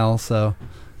down the aisle, so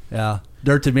yeah.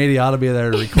 Dirt to Media ought to be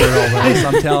there to record all this.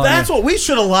 I'm telling That's you. what we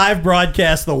should have live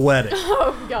broadcast the wedding.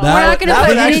 Oh, God. We're not going to that put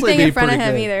would actually anything in be front of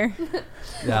him pretty either.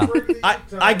 Yeah.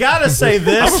 I gotta say I'm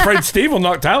this. afraid Steve will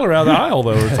knock Tyler out of the aisle,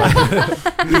 though. It's like,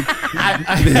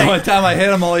 The only time I hit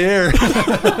him all year.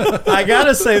 I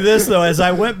gotta say this though, as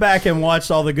I went back and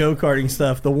watched all the go-karting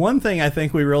stuff, the one thing I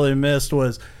think we really missed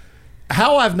was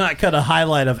how I've not cut a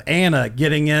highlight of Anna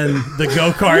getting in the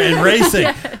go-kart and racing.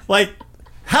 Like,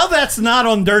 how that's not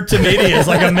on Dirt to Media is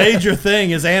like a major thing,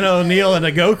 is Anna O'Neill in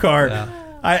a go-kart. Yeah.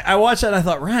 I watched that and I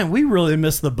thought, Ryan, we really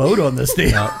missed the boat on this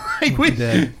deal. Like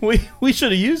we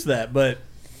should have used that, but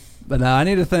no, I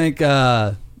need to thank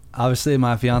obviously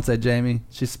my fiance Jamie.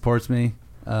 She supports me.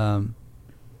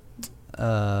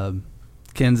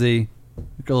 Kenzie,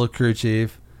 little crew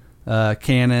chief.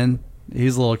 Cannon,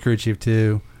 he's a little crew chief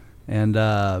too, and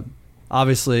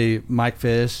obviously Mike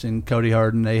Fish and Cody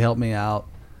Harden. They help me out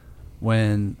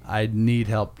when I need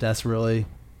help desperately.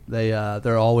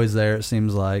 They're always there. It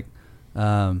seems like.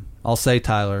 I'll say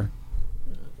Tyler.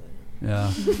 Yeah.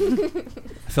 I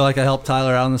feel like I helped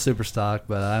Tyler out on the super stock,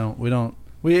 but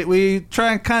we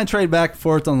try and kind of trade back and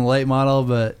forth on the late model,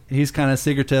 but he's kind of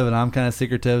secretive and I'm kind of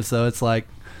secretive, so it's like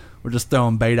we're just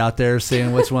throwing bait out there,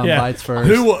 seeing which one bites first.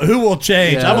 Who will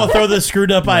change? Yeah. I'm gonna throw this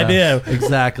screwed up idea.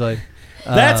 Exactly.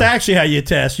 That's actually how you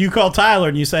test. You call Tyler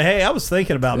and you say, "Hey, I was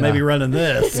thinking about maybe running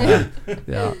this."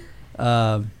 Yeah.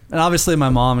 And obviously my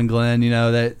mom and Glenn,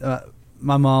 that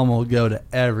my mom will go to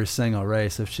every single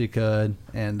race if she could,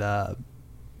 and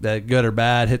that good or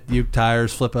bad, hit the Uke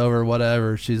tires, flip over,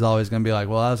 whatever. She's always going to be like,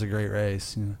 "Well, that was a great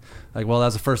race." Like, "Well, that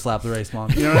was the first lap of the race,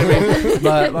 Mom." You know what I mean?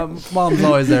 But my mom's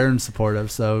always there and supportive.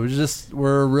 So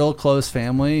we're a real close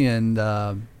family, and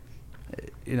a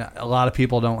lot of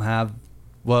people don't have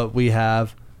what we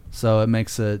have, so it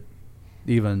makes it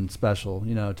even special.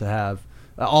 To have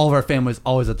all of our families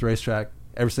always at the racetrack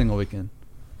every single weekend.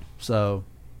 So.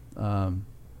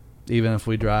 Even if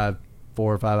we drive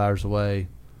 4 or 5 hours away,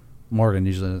 Morgan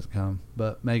usually doesn't come,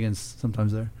 but Megan's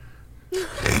sometimes there.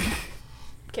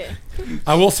 Okay.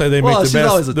 I will say they make she's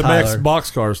always a the Tyler. Beck's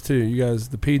box cars too. You guys,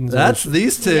 the Peedens. That's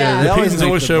these two. Yeah. They The always Peedens make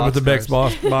always the show up with the box Beck's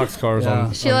cars. box cars Yeah.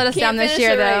 on. She let us down this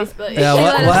year, though. But Yeah, She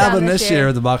what let us down happened this this year. year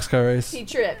with the box car race? he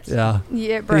tripped. Yeah.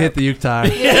 Yeah, He bro. hit the Uke tire.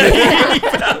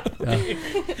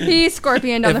 He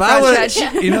scorpioned on If the I front would,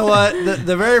 stretch. you know what?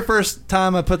 The very first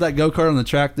time I put that go-kart on the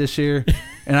track this year,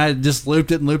 and I just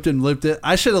looped it,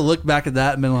 I should have looked back at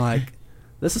that and been like,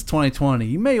 this is 2020.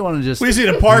 You may want to just We just need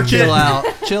to park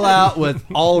it. chill out with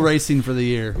all racing for the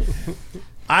year.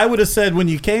 I would have said when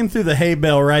you came through the hay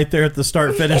bale right there at the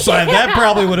start finish line, that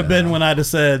probably would have been when I'd have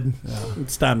said,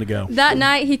 it's time to go. That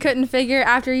night, he couldn't figure,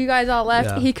 after you guys all left,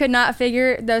 Yeah. he could not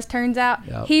figure those turns out.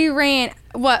 Yep. He ran,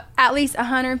 at least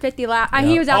 150 laps.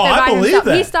 He was out Oh, there I by believe himself.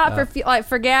 that. He stopped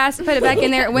for gas, put it back in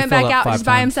there, and went filled back up out 5 just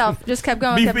by times. himself. Just kept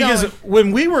going, kept Because going.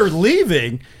 when we were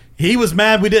leaving, he was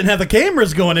mad we didn't have the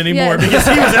cameras going anymore Yeah. because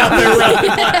he was out there running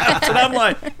laps. And I'm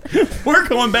like, we're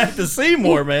going back to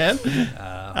Seymour, man.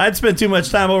 I'd spent too much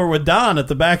time over with Don at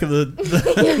the back of the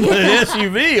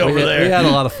SUV over there. We had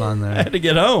a lot of fun there. I had to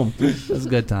get home. It was a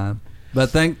good time.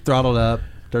 But thank Throttled Up,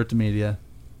 Dirt to Media.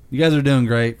 You guys are doing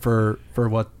great for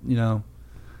what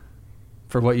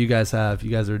for what you guys have.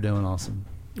 You guys are doing awesome.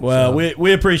 Well, So,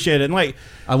 we appreciate it. And like,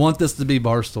 I want this to be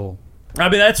Barstool. I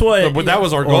mean, that's what. But that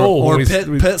was our goal. Or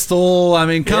when pit stool. I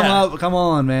mean, come Yeah. up, come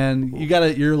on, man. You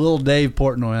got you're little Dave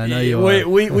Portnoy. I know you are.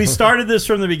 We started this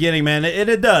from the beginning, man, and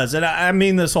it does, and I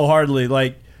mean this wholeheartedly.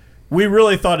 Like, we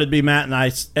really thought it'd be Matt and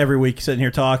I every week sitting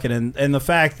here talking, and the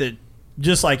fact that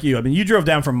just like you, I mean, you drove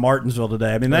down from Martinsville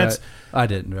today. I mean, that's Right. I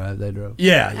didn't drive. They drove.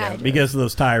 yeah, because of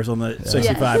those tires on the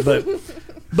 65.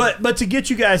 But to get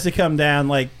you guys to come down,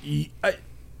 like,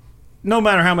 no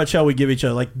matter how much hell we give each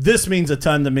other, like, this means a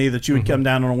ton to me that you would come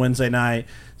down on a Wednesday night,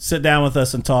 sit down with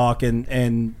us and talk,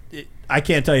 and I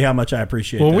can't tell you how much I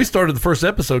appreciate When that. we started the first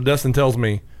episode, Dustin tells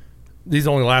me these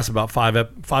only last about five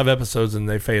episodes and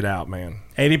they fade out, man.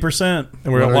 80%.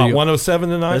 And we're What at are what, you- 107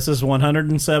 tonight? This is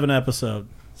 107 episode.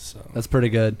 So. That's pretty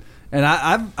good. And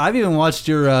I've even watched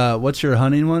your what's your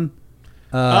hunting one?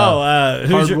 Who's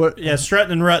your, Hardwood- yeah,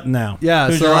 Strutting and Rutting now. Yeah,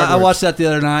 Who's so your I hardwood? watched that the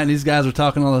other night, and these guys were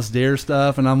talking all this deer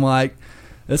stuff, and I'm like,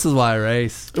 this is why I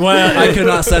race. Well, I could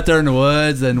not sit there in the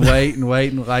woods and wait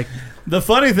and like. the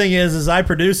funny thing is I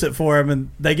produce it for them,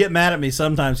 and they get mad at me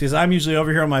sometimes because I'm usually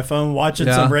over here on my phone watching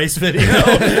Yeah. some race video,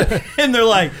 and they're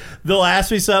like, they'll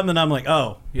ask me something, and I'm like,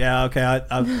 oh yeah, okay,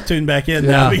 I'll tune back in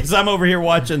now Yeah. because I'm over here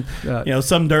watching, Yeah.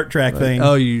 some dirt track thing.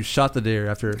 Oh, you shot the deer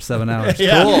after 7 hours.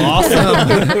 Yeah. Cool,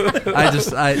 awesome.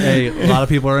 Hey, a lot of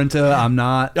people are into it. I'm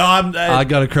not. No, I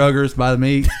go to Kroger's, buy the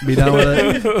meat, be done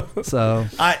with it. So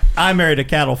I married a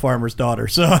cattle farmer's daughter,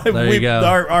 so There you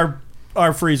go.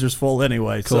 our freezer's full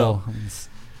anyway. cool. Let's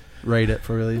rate it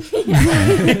for release. So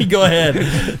go ahead.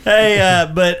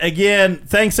 Hey, but again,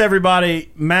 thanks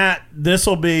everybody. Matt, this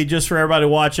will be just for everybody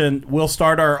watching. We'll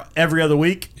start our every other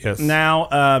week Yes.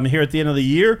 now here at the end of the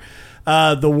year.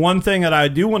 The one thing that I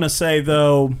do want to say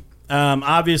though,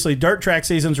 obviously dirt track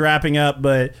season's wrapping up,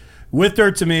 but with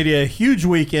Dirt to Media, huge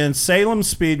weekend, Salem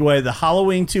Speedway, the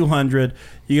Halloween 200.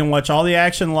 You can watch all the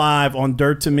action live on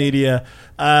Dirt to Media.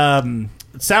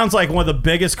 It sounds like one of the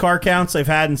biggest car counts they've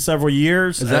had in several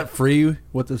years. Is that free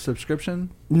with the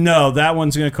subscription? No, that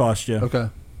one's going to cost you. Okay.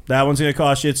 That one's going to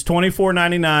cost you. It's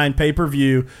 $24.99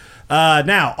 pay-per-view.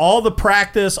 Now, all the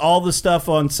practice, all the stuff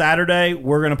on Saturday,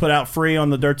 we're going to put out free on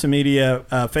the Dirt to Media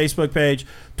Facebook page.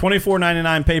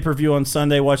 $24.99 pay-per-view on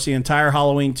Sunday. Watch the entire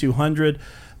Halloween 200.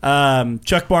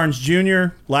 Chuck Barnes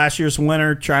Jr., last year's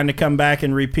winner, trying to come back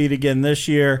and repeat again this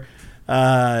year.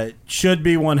 Should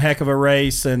be one heck of a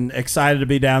race, and excited to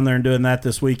be down there and doing that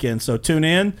this weekend. So tune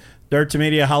in, Dirt to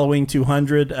Media Halloween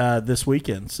 200 this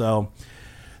weekend. So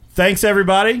thanks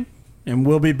everybody, and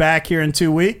we'll be back here in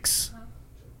 2 weeks.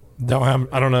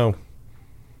 I don't know.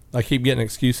 I keep getting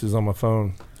excuses on my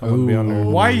phone. I wouldn't be on there.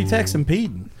 Why are you texting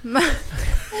Peeden?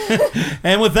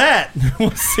 And with that,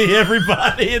 we'll see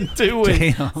everybody in 2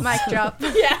 weeks. Damn. Mic drop.